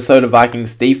Minnesota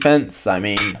Vikings defense, Yeah,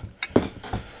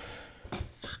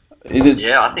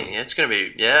 I think it's going to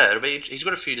be. Yeah, it'll be. He's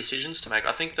got a few decisions to make.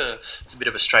 I think it's a bit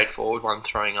of a straightforward one,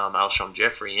 throwing Alshon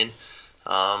Jeffrey in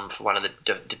for one of the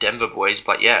Denver boys.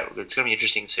 But yeah, it's going to be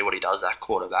interesting to see what he does at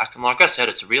quarterback. And like I said,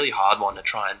 it's a really hard one to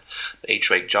try and each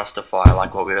week justify,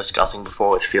 like what we were discussing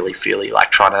before with Philly,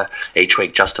 trying to each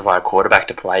week justify a quarterback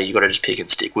to play. You got to just pick and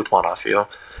stick with one, I feel.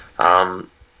 But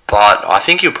I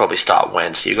think you'll probably start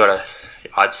Wentz.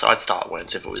 I'd start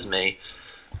Wentz if it was me.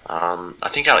 I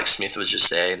think Alex Smith was just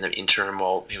there in the interim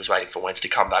while he was waiting for Wentz to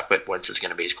come back, but Wentz is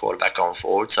going to be his quarterback going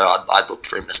forward, so I'd look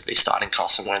for him to be starting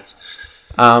Carson Wentz.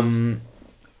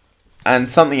 And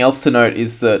something else to note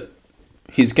is that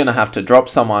he's going to have to drop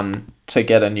someone to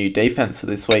get a new defense for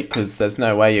this week, because there's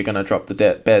no way you're going to drop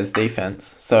the Bears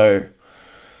defense, so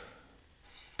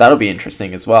that'll be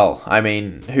interesting as well.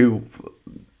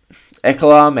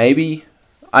 Ekeler, maybe?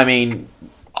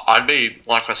 I'd be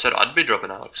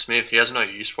dropping Alex Smith. He has no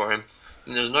use for him.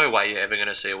 And there's no way you're ever going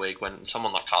to see a week when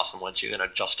someone like Carson Wentz, you're going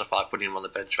to justify putting him on the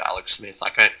bench for Alex Smith.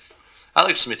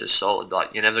 Alex Smith is solid,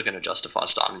 but you're never going to justify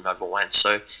starting him over Wentz.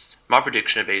 So my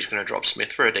prediction would be he's going to drop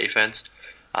Smith for a defense.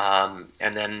 And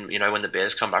then, when the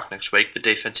Bears come back next week, the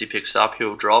defense he picks up,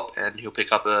 he'll drop, and he'll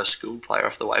pick up a skilled player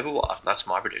off the waiver wire. That's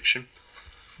my prediction.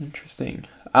 Interesting.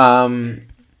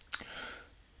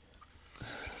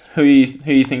 Who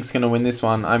you think's going to win this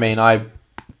one? I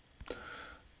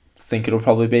think it'll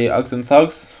probably be Uggs and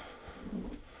Thugs.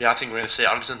 Yeah, I think we're going to see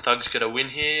Uggs and Thugs get a win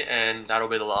here, and that'll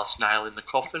be the last nail in the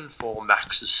coffin for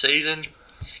Max's season,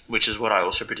 which is what I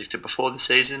also predicted before the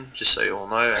season, just so you all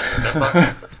know and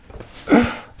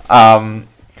remember.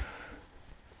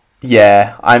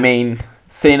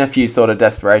 Seen a few sort of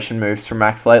desperation moves from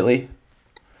Max lately.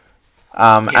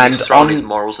 He's throwing his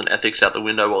morals and ethics out the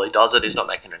window while he does it. He's not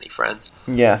making any friends.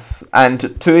 Yes,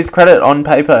 and to his credit, on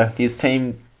paper, his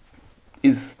team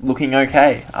is looking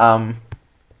okay.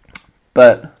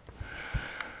 But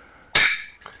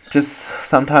just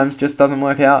sometimes just doesn't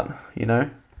work out, you know?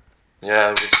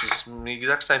 Yeah, which is the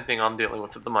exact same thing I'm dealing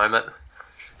with at the moment.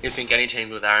 You think any team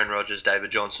with Aaron Rodgers,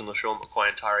 David Johnson, LaShawn McCoy,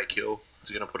 and Tyreek Hill is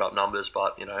going to put up numbers,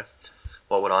 but,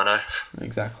 what would I know?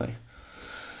 Exactly.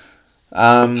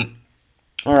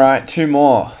 Alright, two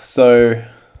more. So,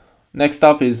 next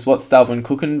up is What's Dalvin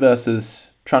Cooking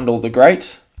versus Trundle the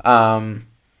Great.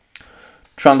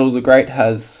 Trundle the Great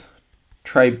has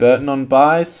Trey Burton on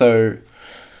bye, so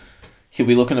he'll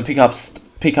be looking to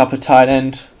pick up a tight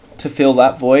end to fill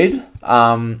that void.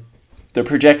 The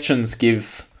projections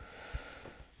give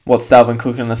What's Dalvin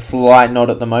Cooking a slight nod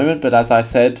at the moment, but as I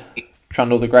said,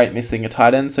 Trundle the Great missing a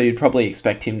tight end, so you'd probably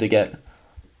expect him to get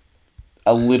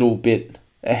a little bit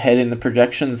ahead in the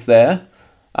projections there.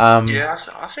 I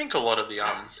think a lot of the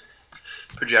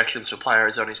projections for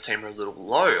players on his team are a little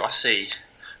low. I see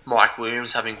Mike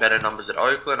Williams having better numbers at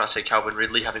Oakland. I see Calvin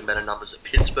Ridley having better numbers at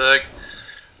Pittsburgh.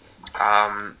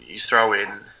 You throw in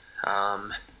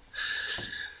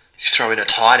a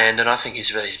tight end, and I think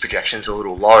his projections are a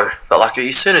little low. But like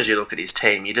as soon as you look at his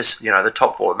team, you just the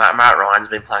top four. Matt Ryan's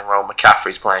been playing well.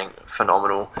 McCaffrey's playing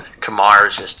phenomenal.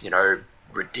 Kamara's just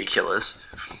ridiculous.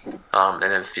 And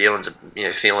then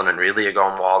Thielen and Ridley are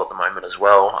going wild at the moment as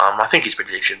well. I think his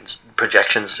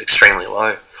projections are extremely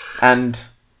low. And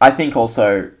I think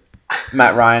also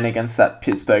Matt Ryan against that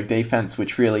Pittsburgh defense,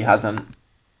 which really hasn't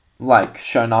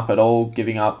shown up at all,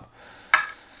 giving up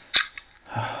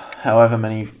however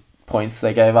many points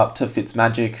they gave up to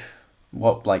Fitzmagic,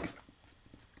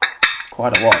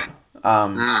 quite a lot.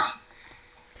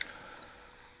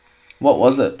 What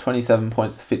was it? 27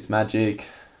 points to Fitzmagic.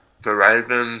 The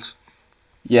Ravens.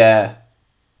 Yeah.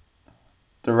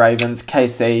 The Ravens,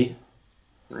 KC.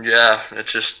 Yeah,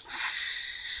 it's just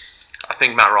I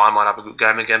think Matt Ryan might have a good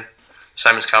game again.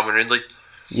 Same as Calvin Ridley.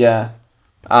 Yeah.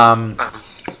 On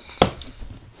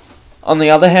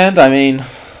the other hand, I mean,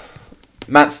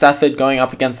 Matt Stafford going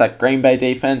up against that Green Bay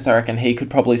defense, I reckon he could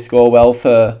probably score well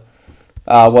for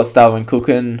What's Dalvin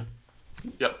Cooking.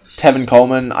 Yep. Tevin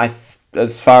Coleman,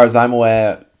 as far as I'm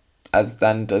aware, as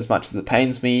much as it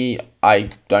pains me, I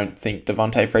don't think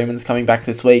Devontae Freeman's coming back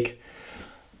this week.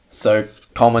 So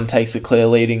Coleman takes a clear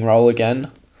leading role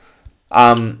again.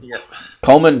 Yep.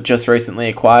 Coleman just recently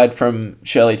acquired from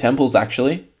Shirley Temples,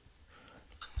 actually.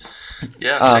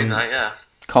 Yeah, I've seen that, yeah.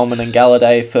 Coleman and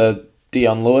Galladay for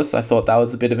Dion Lewis. I thought that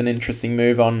was a bit of an interesting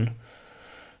move on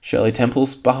Shirley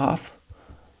Temple's behalf.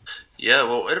 Yeah,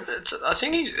 well, I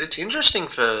think it's interesting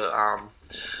for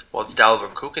What's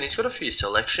Dalvin Cook, and he's got a few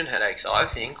selection headaches. I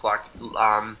think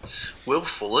Will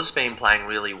Fuller's been playing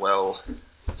really well.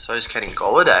 So is Kenny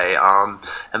Golladay,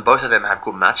 and both of them have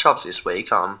good matchups this week.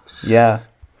 Yeah.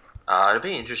 It'll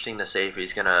be interesting to see if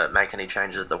he's going to make any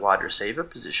changes at the wide receiver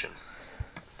position.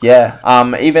 Yeah.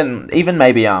 Even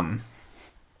maybe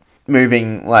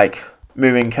moving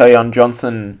Kerryon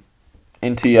Johnson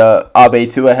into your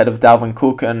RB2 ahead of Dalvin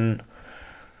Cook and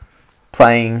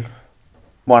playing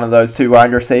one of those two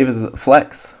wide receivers at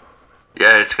flex.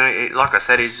 Yeah, it's gonna, like I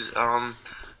said, he's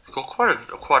got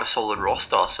quite a solid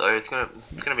roster, so it's gonna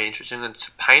be interesting.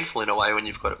 It's painful in a way when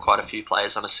you've got quite a few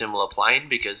players on a similar plane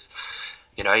because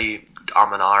you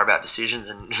and I about decisions,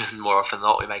 and more often than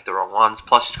not we make the wrong ones.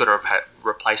 Plus, he's got to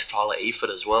replace Tyler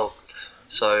Eifert as well.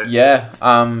 So yeah,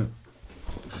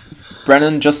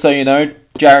 Brennan, just so you know,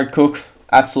 Jared Cook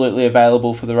absolutely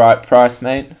available for the right price,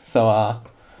 mate. So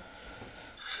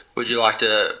would you like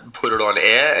to put it on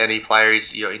air? Any player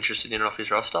you're interested in off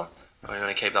his roster? Or are you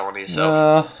going to keep that one to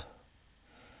yourself?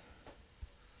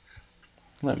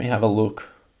 Let me have a look.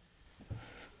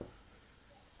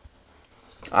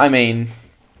 I mean,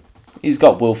 he's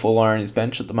got Will Fuller on his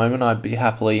bench at the moment. I'd be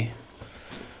happily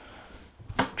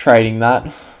trading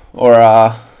that. Or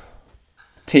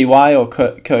TY or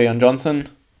Kerryon Johnson.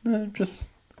 Yeah.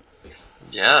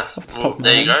 Well,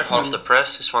 there you go. Hot off the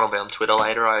press. This one will be on Twitter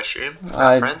later, I assume.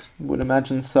 I friends. Would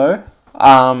imagine so.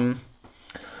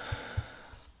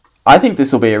 I think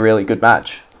this will be a really good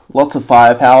match. Lots of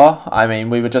firepower. I mean,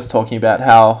 we were just talking about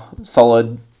how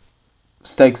solid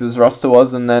Steggs' roster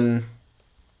was, and then,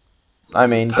 I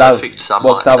mean, perfect,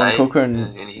 what's Dalvin Cook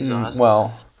in his eyes.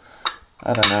 Well,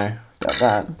 I don't know about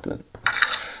that,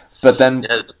 but then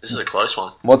yeah, this is a close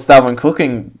one. What's Dalvin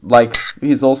Cooking?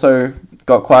 He's also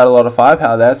got quite a lot of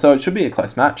firepower there, so it should be a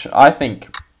close match. I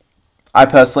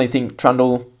personally think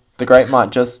Trundle the Great might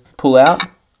just pull out.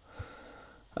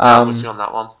 I'm with you on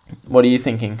that one. What are you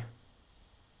thinking?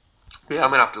 Yeah, I'm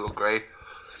going to have to agree.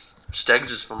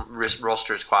 Steggs'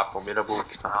 roster is quite formidable.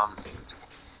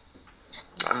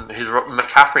 And his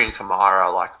McCaffrey and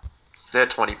Kamara, they're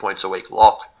 20 points a week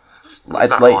lock. With At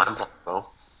Matt Ryan least. playing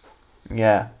well.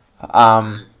 Yeah.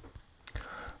 All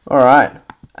right.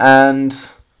 And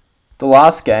the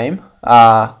last game,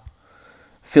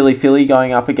 Philly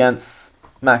going up against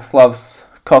Max Love's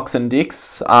Cox and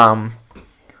Dix.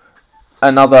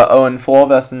 Another 0-4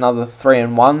 versus another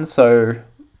 3-1. So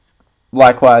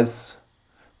likewise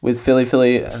with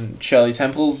Philly and Shirley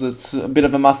Temples, it's a bit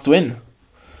of a must win.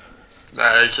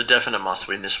 No, it's a definite must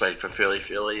win this week for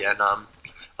Philly, and I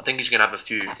think he's going to have a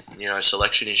few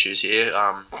selection issues here.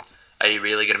 Are you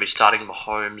really going to be starting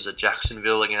Mahomes at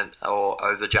Jacksonville again or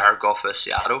over Jared Goff at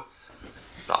Seattle?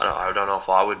 I don't know if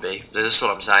I would be. This is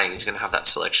what I'm saying. He's going to have that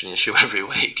selection issue every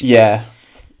week. Yeah.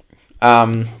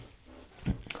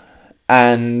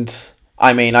 And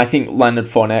I mean, I think Leonard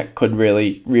Fournette could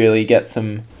really, really get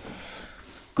some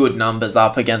good numbers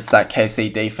up against that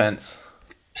KC defense,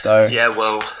 though. Yeah,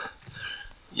 well,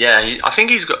 I think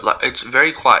he's got it's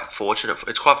quite fortunate.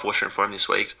 It's quite fortunate for him this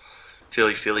week.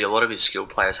 Philly. A lot of his skilled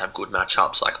players have good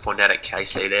matchups. Like Fournette at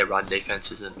KC, their run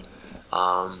defense isn't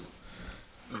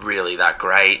really that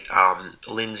great.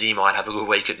 Lindsay might have a good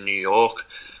week at New York.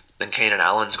 Then Keenan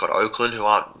Allen's got Oakland, who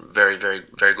aren't very, very,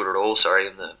 very good at all.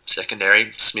 In the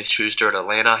secondary. Smith-Schuster at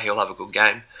Atlanta, he'll have a good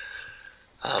game.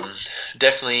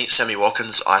 Definitely, Sammy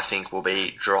Watkins, I think, will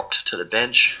be dropped to the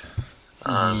bench.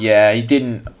 He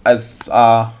didn't.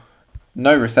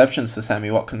 No receptions for Sammy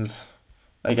Watkins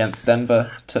against Denver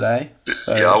today.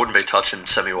 So. Yeah, I wouldn't be touching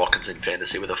Sammy Watkins in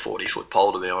fantasy with a 40-foot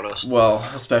pole, to be honest. Well,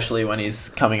 especially when he's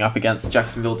coming up against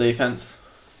Jacksonville defense.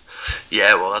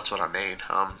 Yeah, well, that's what I mean.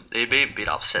 He'd be a bit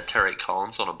upset. Tariq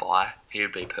Collins on a bye. He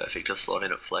would be perfect to slot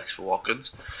in at flex for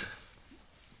Watkins.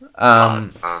 I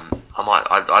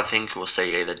think we'll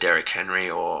see either Derrick Henry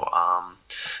or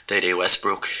D.D.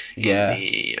 Westbrook in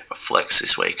the flex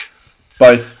this week.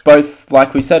 Both,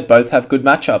 like we said, both have good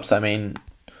matchups. I mean,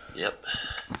 yep.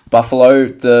 Buffalo,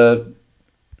 the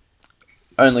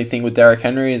only thing with Derrick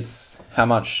Henry is how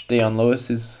much Dion Lewis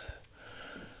is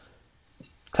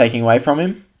taking away from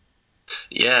him.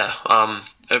 Yeah,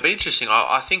 it'll be interesting.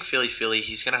 I think Philly,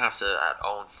 he's going to have to, at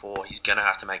 0-4, he's going to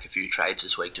have to make a few trades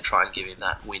this week to try and give him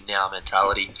that win-now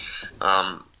mentality.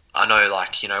 I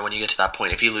know, when you get to that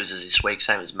point, if he loses this week,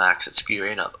 same as Max, it's you're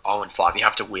in at 0-5, you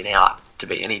have to win out to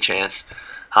beat any chance.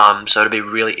 So it'll be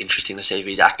really interesting to see if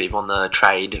he's active on the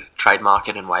trade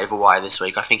market and waiver wire this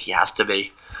week. I think he has to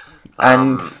be.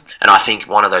 And I think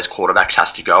one of those quarterbacks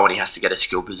has to go and he has to get a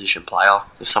skill position player.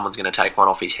 If someone's going to take one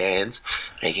off his hands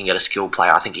and he can get a skill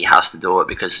player, I think he has to do it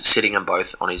because sitting them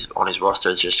both on his roster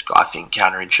is just, I think,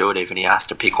 counterintuitive and he has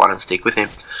to pick one and stick with him.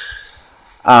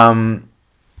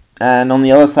 And on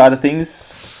the other side of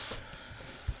things,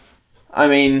 I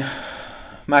mean,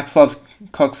 Max loves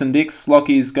Cox and Dix.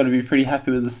 Lockie's got to be pretty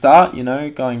happy with the start,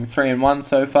 going 3-1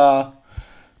 so far.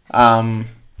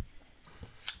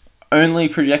 Only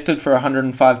projected for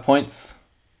 105 points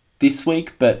this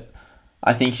week, but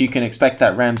I think you can expect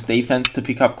that Rams defense to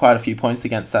pick up quite a few points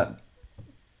against that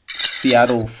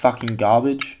Seattle fucking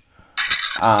garbage.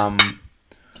 And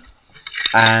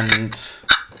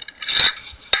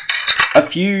a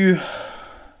few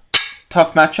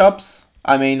tough matchups.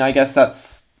 I mean, I guess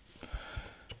that's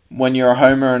when you're a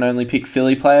homer and only pick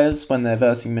Philly players when they're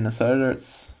versing Minnesota,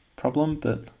 it's a problem,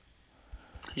 but...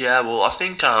 Yeah, well, I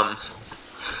think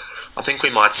we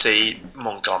might see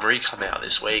Montgomery come out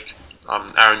this week.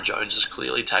 Aaron Jones is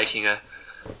clearly taking a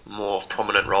more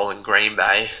prominent role in Green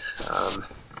Bay.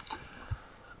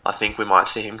 I think we might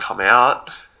see him come out.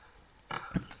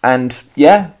 And,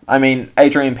 I mean,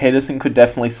 Adrian Peterson could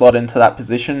definitely slot into that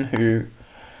position, who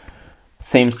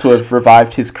seems to have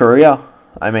revived his career.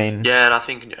 I mean... Yeah, and I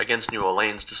think against New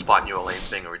Orleans, despite New Orleans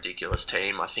being a ridiculous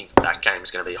team, I think that game is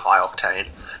going to be high octane,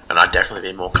 and I'd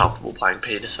definitely be more comfortable playing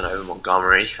Peterson over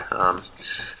Montgomery. I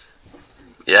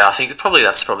think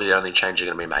that's probably the only change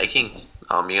you're going to be making.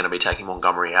 You're going to be taking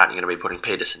Montgomery out, and you're going to be putting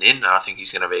Peterson in, and I think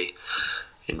he's going to be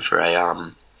in for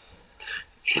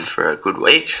a good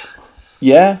week.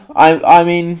 Yeah, I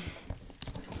mean,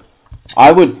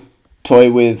 I would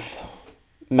toy with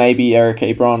maybe Eric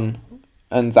Ebron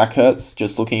and Zach Ertz,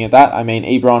 just looking at that. I mean,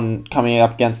 Ebron coming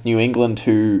up against New England,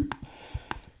 who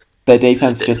their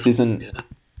defense just isn't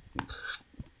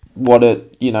what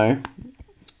it,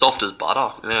 soft as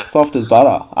butter. Yeah. Soft as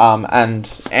butter. And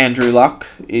Andrew Luck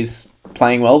is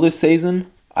playing well this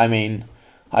season. I mean,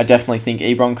 I definitely think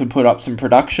Ebron could put up some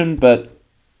production, but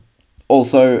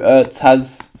also Ertz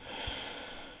has,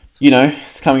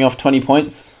 he's coming off 20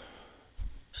 points.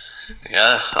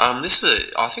 Yeah, I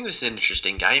think this is an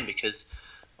interesting game because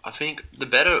I think the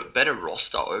better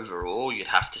roster overall, you'd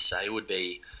have to say, would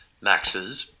be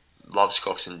Max's, Loves,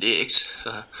 Cox and Dix.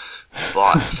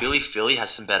 But Philly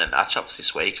has some better matchups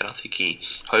this week, and I think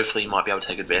hopefully he might be able to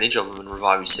take advantage of them and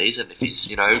revive his season if he's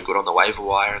good on the waiver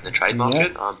wire and the trade Yeah.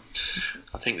 market.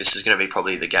 I think this is going to be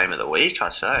probably the game of the week.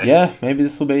 I'd say. Yeah, maybe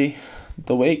this will be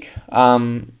the week.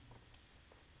 Who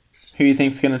do you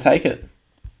think's going to take it?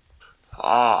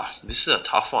 This is a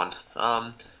tough one.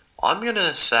 I'm going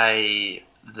to say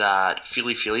that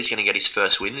Philly's going to get his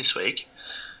first win this week.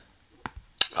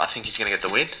 I think he's going to get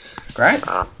the win. Great.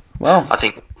 Well, I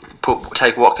think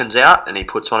take Watkins out and he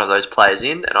puts one of those players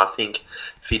in, and I think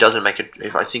if he doesn't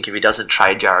if he doesn't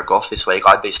trade Jared Goff this week,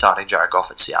 I'd be starting Jared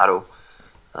Goff at Seattle.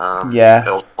 yeah.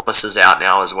 Earl Thomas is out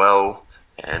now as well,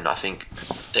 and I think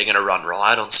they're going to run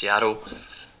riot on Seattle.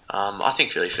 I think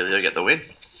Philly will get the win.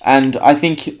 And I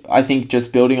think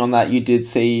just building on that, you did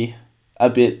see a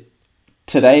bit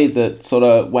today that sort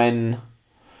of when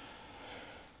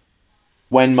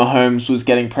Mahomes was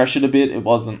getting pressured a bit, it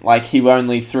wasn't like he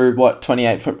only threw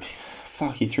 28 for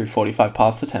he threw 45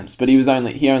 pass attempts, but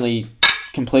he only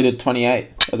completed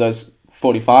 28 of those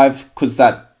 45 because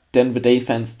that Denver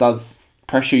defense does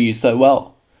pressure you so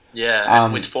well. Yeah,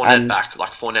 and with Fournette back,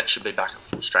 Fournette should be back at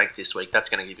full strength this week. That's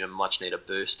going to give you a much needed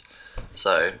boost.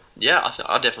 So yeah,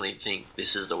 I definitely think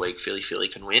this is the week Philly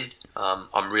can win.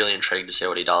 I'm really intrigued to see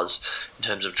what he does in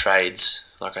terms of trades,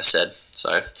 like I said.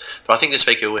 So, but I think this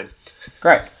week he'll win.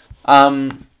 Great. All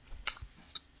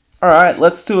right,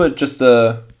 let's do just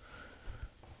a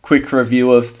quick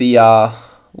review of the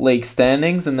league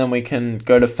standings, and then we can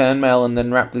go to fan mail and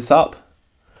then wrap this up.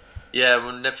 Yeah,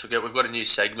 we'll never forget, we've got a new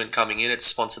segment coming in. It's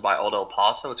sponsored by Old El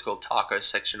Paso. It's called Taco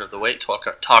Section of the Week,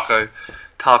 Taco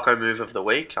Move of the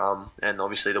Week. And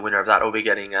obviously the winner of that will be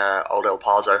getting Old El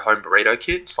Paso home burrito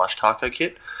kit / taco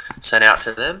kit sent out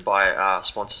to them by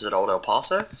sponsors at Old El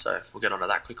Paso. So we'll get onto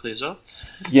that quickly as well.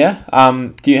 Yeah.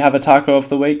 Do you have a taco of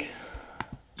the week?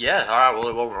 Yeah, all right,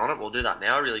 well, while we're on it, we'll do that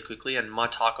now really quickly. And my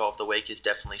taco of the week is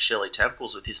definitely Shirley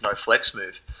Temples with his no flex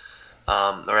move.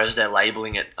 Or as they're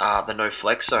labelling it, the no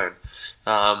flex zone.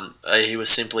 He was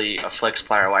simply a flex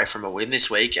player away from a win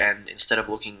this week, and instead of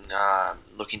looking down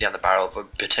the barrel of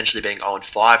potentially being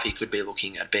 0-5, he could be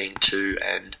looking at being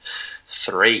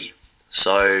 2-3.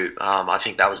 So I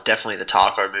think that was definitely the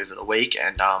taco move of the week,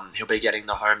 and he'll be getting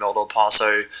the home Old El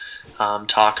Paso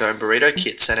taco and burrito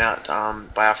kit sent out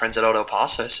by our friends at Old El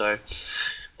Paso. So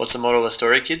what's the moral of the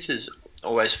story, kids? Is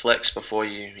always flex before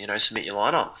you submit your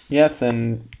lineup. Yes,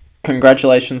 and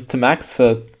congratulations to Max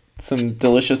for some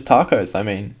delicious tacos. I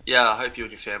mean, yeah, I hope you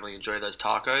and your family enjoy those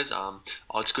tacos.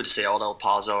 It's good to see Old El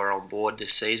Paso are on board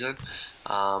this season,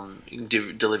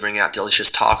 delivering out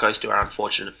delicious tacos to our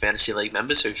unfortunate fantasy league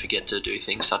members who forget to do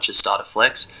things such as start a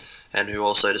flex, and who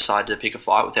also decide to pick a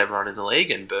fight with everyone in the league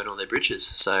and burn all their bridges.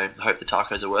 So I hope the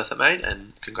tacos are worth it, mate,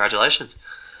 and congratulations.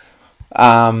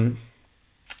 All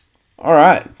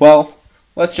right. Well,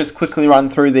 let's just quickly run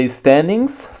through these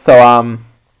standings. So,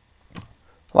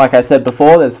 like I said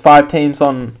before, there's 5 teams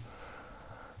on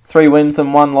 3 wins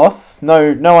and 1 loss.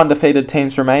 No undefeated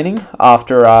teams remaining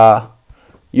after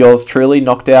yours truly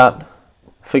knocked out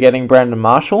forgetting Brandon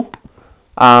Marshall.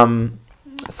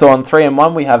 So on 3 and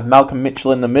 1 we have Malcolm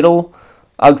Mitchell in the middle,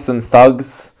 Uggs and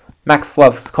Thugs, Max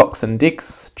loves Cox and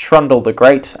Dix, Trundle the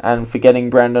Great, and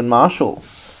forgetting Brandon Marshall.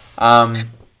 I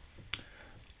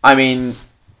mean,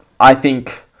 I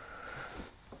think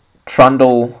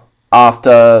Trundle,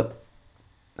 after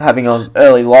having an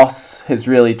early loss, has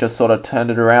really just sort of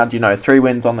turned it around. 3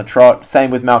 wins on the trot.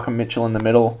 Same with Malcolm Mitchell in the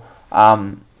middle. A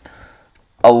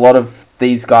lot of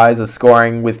these guys are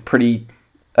scoring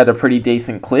at a pretty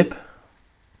decent clip.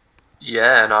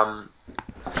 Yeah, and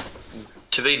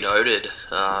to be noted,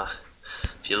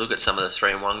 if you look at some of the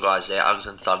 3 and 1 guys there, Uggs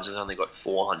and Thugs has only got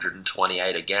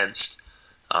 428 against.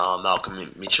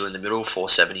 Malcolm Mitchell in the middle,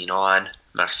 479.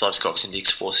 Max loves Cox and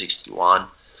Dix, 461.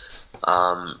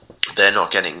 They're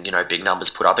not getting big numbers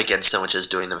put up against them, which is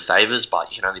doing them favours. But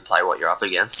you can only play what you're up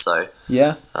against. So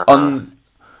yeah. On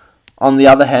the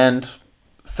other hand,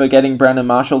 forgetting Brandon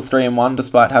Marshall's 3 and 1,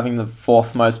 despite having the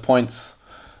 4th most points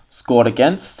scored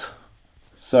against.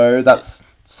 So that's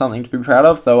something to be proud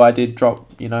of. Though I did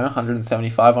drop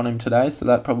 175 on him today, so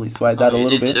that probably swayed that a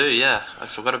little bit. Too, yeah. I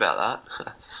forgot about that.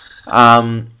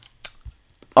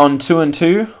 On 2 and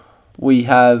 2, we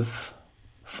have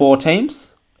 4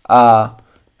 teams.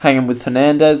 Hanging with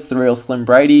Hernandez, the real Slim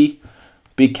Brady,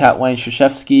 Big Cat Wayne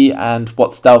Krzyzewski, and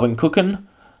What's Dalvin Cookin.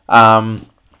 I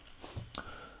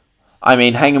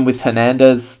mean, hanging with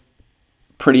Hernandez,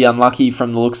 pretty unlucky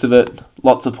from the looks of it.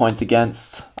 Lots of points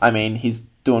against. I mean, he's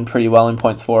doing pretty well in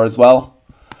points for as well.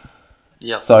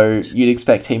 Yeah. So you'd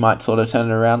expect he might sort of turn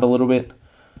it around a little bit.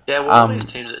 Yeah, well, all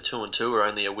these teams at 2 and 2 are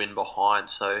only a win behind,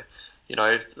 so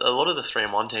a lot of the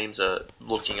 3-1 teams are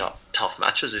looking up tough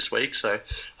matches this week. So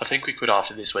I think we could,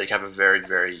 after this week, have a very,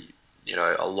 very,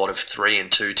 a lot of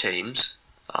 3-2 teams,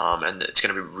 and it's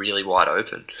going to be really wide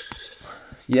open.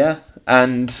 Yeah,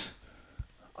 and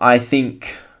I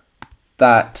think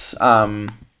that, I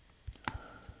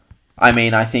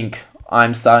think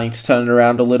I'm starting to turn it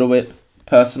around a little bit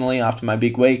personally after my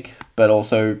big week, but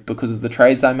also because of the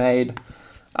trades I made.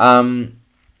 And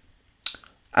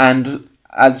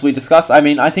as we discussed,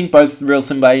 I think both Real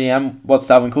Simba and What's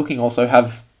Darwin Cooking also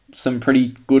have some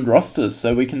pretty good rosters,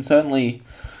 so we can certainly...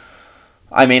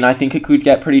 I think it could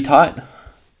get pretty tight.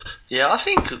 Yeah, I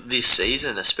think this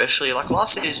season, especially, like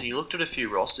last season, you looked at a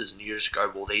few rosters and you just go,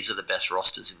 well, these are the best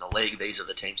rosters in the league, these are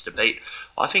the teams to beat.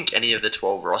 I think any of the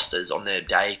 12 rosters on their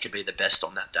day could be the best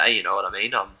on that day, you know what I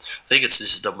mean? I think this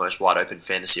is the most wide open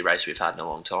fantasy race we've had in a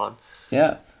long time.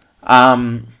 Yeah. At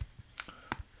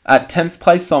 10th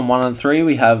place on 1 and 3,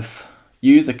 we have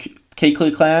you, the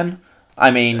Keekly clan.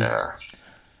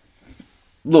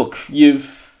 Look,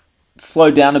 you've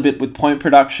slowed down a bit with point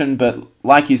production, but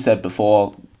like you said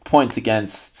before, points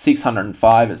against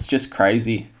 605, it's just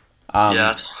crazy.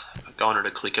 It's going at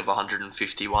a click of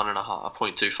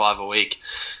 151.5.25 a week.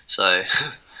 So...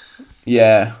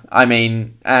 yeah,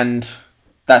 and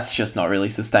that's just not really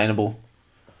sustainable.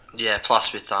 Yeah,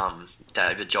 plus with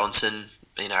David Johnson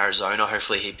in Arizona,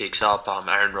 hopefully he picks up.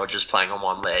 Aaron Rodgers playing on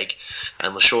one leg,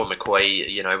 and LaShawn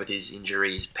McCoy, with his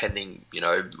injuries pending,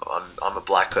 I'm a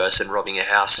black person robbing a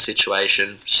house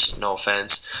situation, no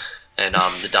offense, and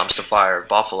the dumpster fire of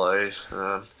Buffalo.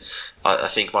 I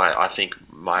think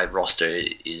my roster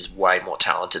is way more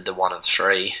talented than 1 and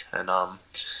 3, and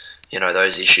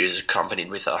those issues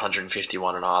accompanied with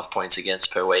 151.5 points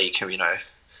against per week.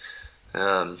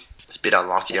 It's a bit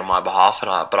unlucky on my behalf,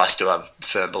 but I still have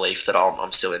firm belief that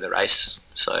I'm still in the race.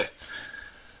 So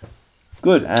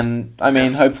good, and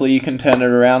hopefully you can turn it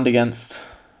around against.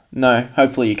 No,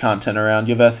 hopefully you can't turn it around.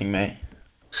 You're versing me.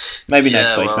 Maybe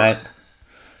next week, mate.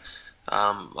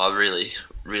 I really,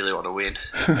 really want to win.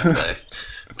 So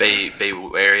be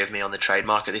wary of me on the trade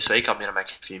market this week. I'm going to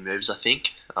make a few moves, I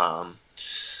think.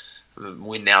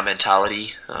 Win now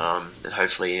mentality, and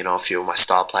hopefully a few of my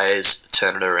star players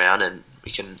turn it around and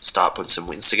we can start putting some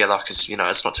wins together because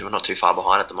we're not too far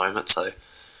behind at the moment. So,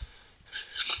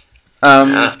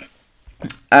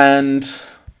 and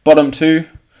bottom 2,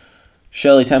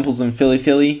 Shirley Temples and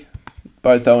Philly,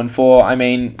 both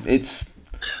 0-4. It's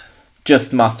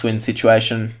just must-win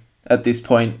situation at this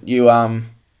point. You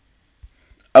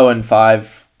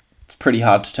 0-5. It's pretty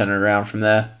hard to turn it around from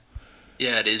there.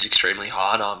 Yeah, it is extremely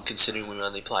hard. Considering we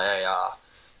only play a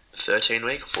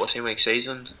 13-week or 14-week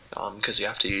season, because you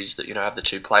have to use have the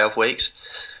 2 playoff weeks.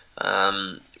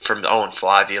 From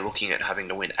 0-5, you're looking at having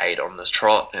to win 8 on the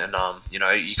trot, and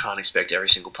you can't expect every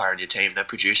single player in your team to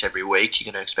produce every week. You're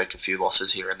going to expect a few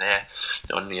losses here and there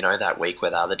on that week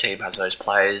where the other team has those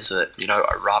players that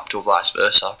erupt or vice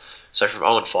versa. So from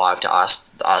 0-5 to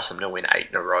ask them to win 8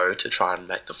 in a row to try and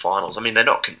make the finals. They're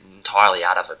not entirely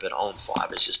out of it, but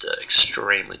 0-5 is just an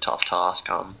extremely tough task.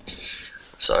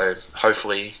 So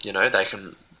hopefully, they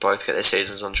can both get their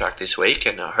seasons on track this week,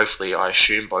 and hopefully, I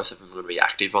assume both of them will be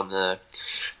active on the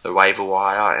waiver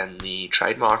wire and the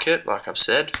trade market, like I've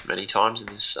said many times in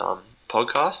this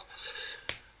podcast.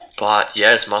 But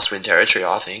yeah, it's must-win territory,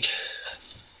 I think.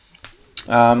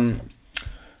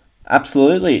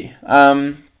 Absolutely.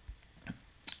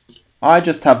 I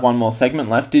just have one more segment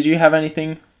left. Did you have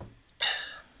anything?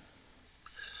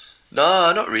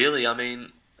 No, not really.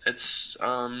 It's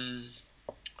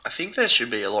I think there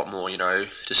should be a lot more,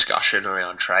 discussion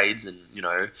around trades and,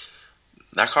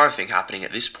 that kind of thing happening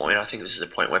at this point. I think this is a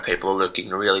point where people are looking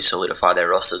to really solidify their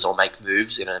rosters or make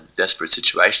moves in a desperate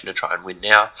situation to try and win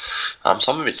now.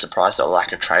 So I'm a bit surprised at the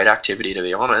lack of trade activity, to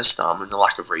be honest, and the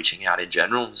lack of reaching out in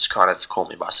general has kind of caught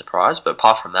me by surprise. But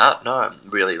apart from that, no, I'm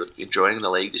really enjoying the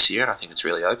league this year, and I think it's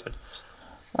really open.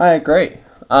 I agree.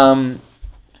 All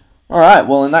right,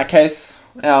 well, in that case,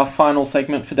 our final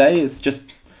segment for today is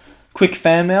just quick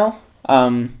fan mail.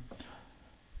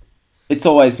 It's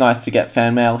always nice to get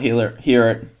fan mail here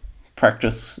at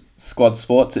Practice Squad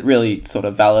Sports. It really sort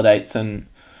of validates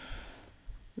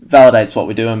what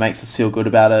we do and makes us feel good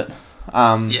about it.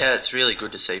 Yeah, it's really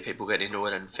good to see people get into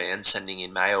it and fans sending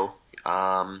in mail.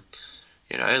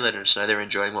 Letting us know they're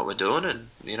enjoying what we're doing, and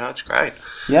it's great.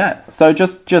 Yeah, so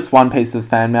just one piece of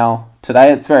fan mail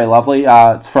today. It's very lovely.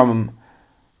 It's from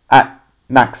at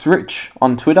Max Rich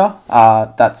on Twitter.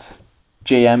 That's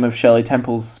GM of Shirley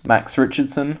Temples, Max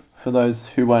Richardson, for those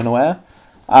who weren't aware.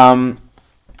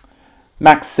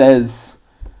 Max says,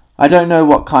 I don't know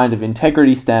what kind of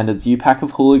integrity standards you pack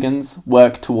of hooligans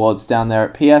work towards down there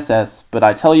at PSS, but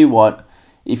I tell you what,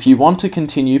 if you want to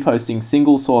continue posting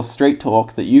single source street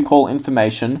talk that you call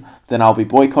information, then I'll be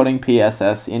boycotting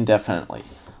PSS indefinitely.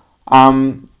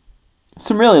 Some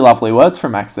really lovely words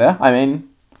from Max there. I mean...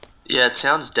 Yeah, it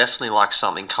sounds definitely like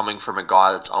something coming from a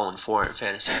guy that's 0-4 in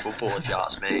fantasy football, if you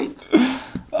ask me.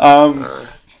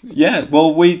 Yeah,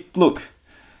 well, look,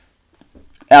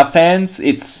 our fans,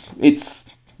 it's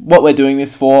what we're doing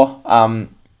this for.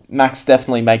 Max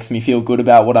definitely makes me feel good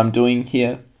about what I'm doing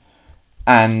here,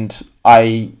 and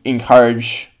I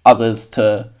encourage others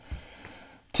to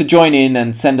join in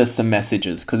and send us some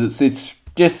messages, because it's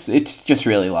just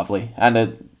really lovely, and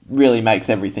it really makes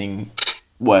everything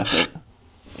worth it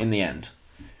in the end.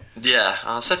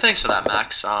 Yeah, so thanks for that,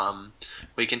 Max.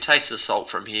 We can taste the salt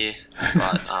from here,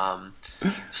 but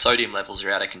sodium levels are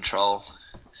out of control.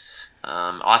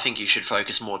 I think you should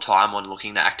focus more time on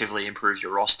looking to actively improve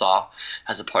your roster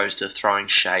as opposed to throwing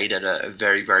shade at a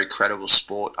very, very credible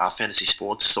fantasy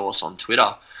sports source on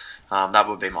Twitter. That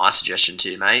would be my suggestion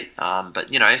to you, mate. But,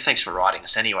 thanks for writing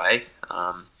us anyway.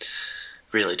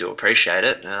 Really do appreciate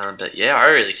it. But, yeah, I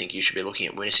really think you should be looking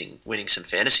at winning some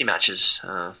fantasy matches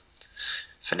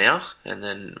for now, and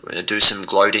then do some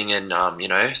gloating and,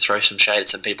 throw some shade at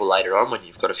some people later on when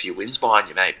you've got a few wins behind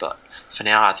you, mate. But for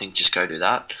now, I think just go do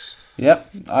that. Yep,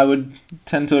 I would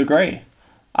tend to agree.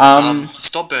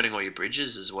 Stop burning all your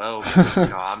bridges as well, because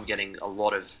I'm getting a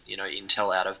lot of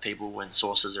intel out of people and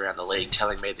sources around the league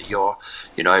telling me that you're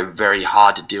very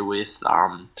hard to deal with,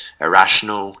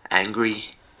 irrational,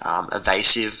 angry,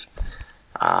 evasive,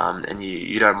 and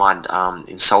you don't mind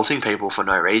insulting people for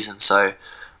no reason. So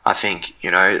I think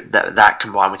that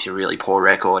combined with your really poor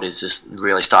record is just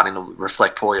really starting to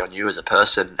reflect poorly on you as a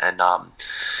person and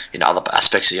in other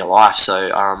aspects of your life. So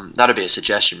that'd be a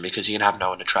suggestion, because you're gonna have no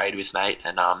one to trade with, mate.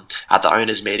 And at the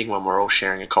owners' meeting, when we're all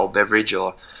sharing a cold beverage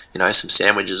or some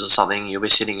sandwiches or something, you'll be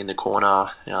sitting in the corner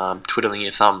twiddling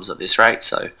your thumbs at this rate.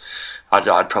 So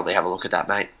I'd probably have a look at that,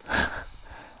 mate.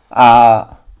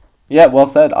 Yeah, well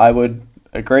said. I would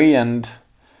agree, and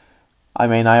I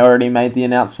mean, I already made the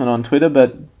announcement on Twitter,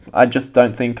 but I just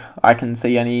don't think I can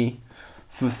see any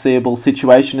foreseeable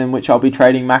situation in which I'll be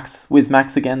trading Max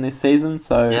again this season.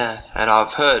 So yeah, and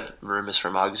I've heard rumours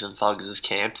from Uggs and Thugs'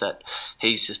 camp that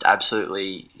he's just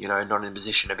absolutely not in a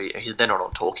position to be. They're not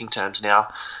on talking terms now,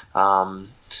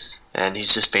 and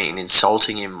he's just been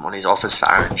insulting him on his offers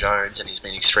for Aaron Jones, and he's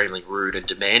been extremely rude and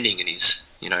demanding in his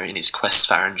quests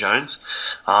for Aaron Jones,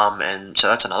 and so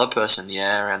that's another person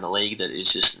around the league that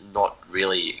is just not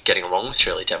really getting along with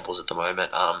Shirley Temples at the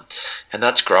moment, and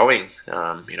that's growing.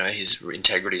 His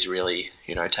integrity's really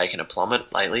taken a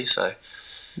plummet lately, so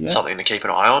something to keep an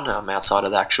eye on outside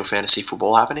of the actual fantasy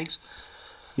football happenings.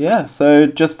 Yeah, so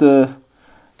just a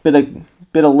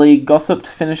bit of league gossip to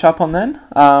finish up on then.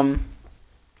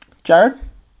 Jared,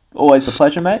 always a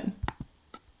pleasure, mate.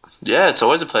 Yeah, it's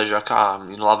always a pleasure. I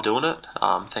love doing it.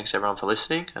 Thanks everyone for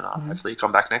listening, and hopefully you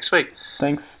come back next week.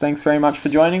 Thanks very much for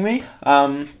joining me.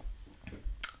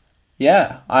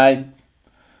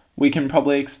 We can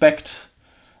probably expect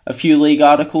a few league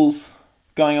articles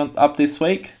going up this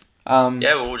week.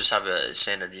 We'll just have a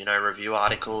standard, review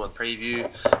article, a preview,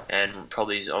 and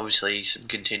probably obviously some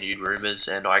continued rumours.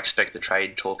 And I expect the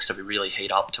trade talks to really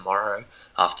heat up tomorrow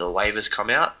after the waivers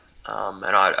come out.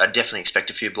 And I definitely expect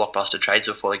a few blockbuster trades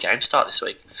before the games start this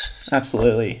week.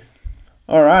 Absolutely.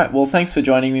 All right. Well, thanks for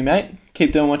joining me, mate.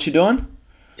 Keep doing what you're doing.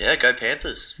 Yeah, go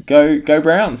Panthers. Go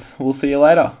Browns. We'll see you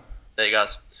later. There you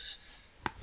guys.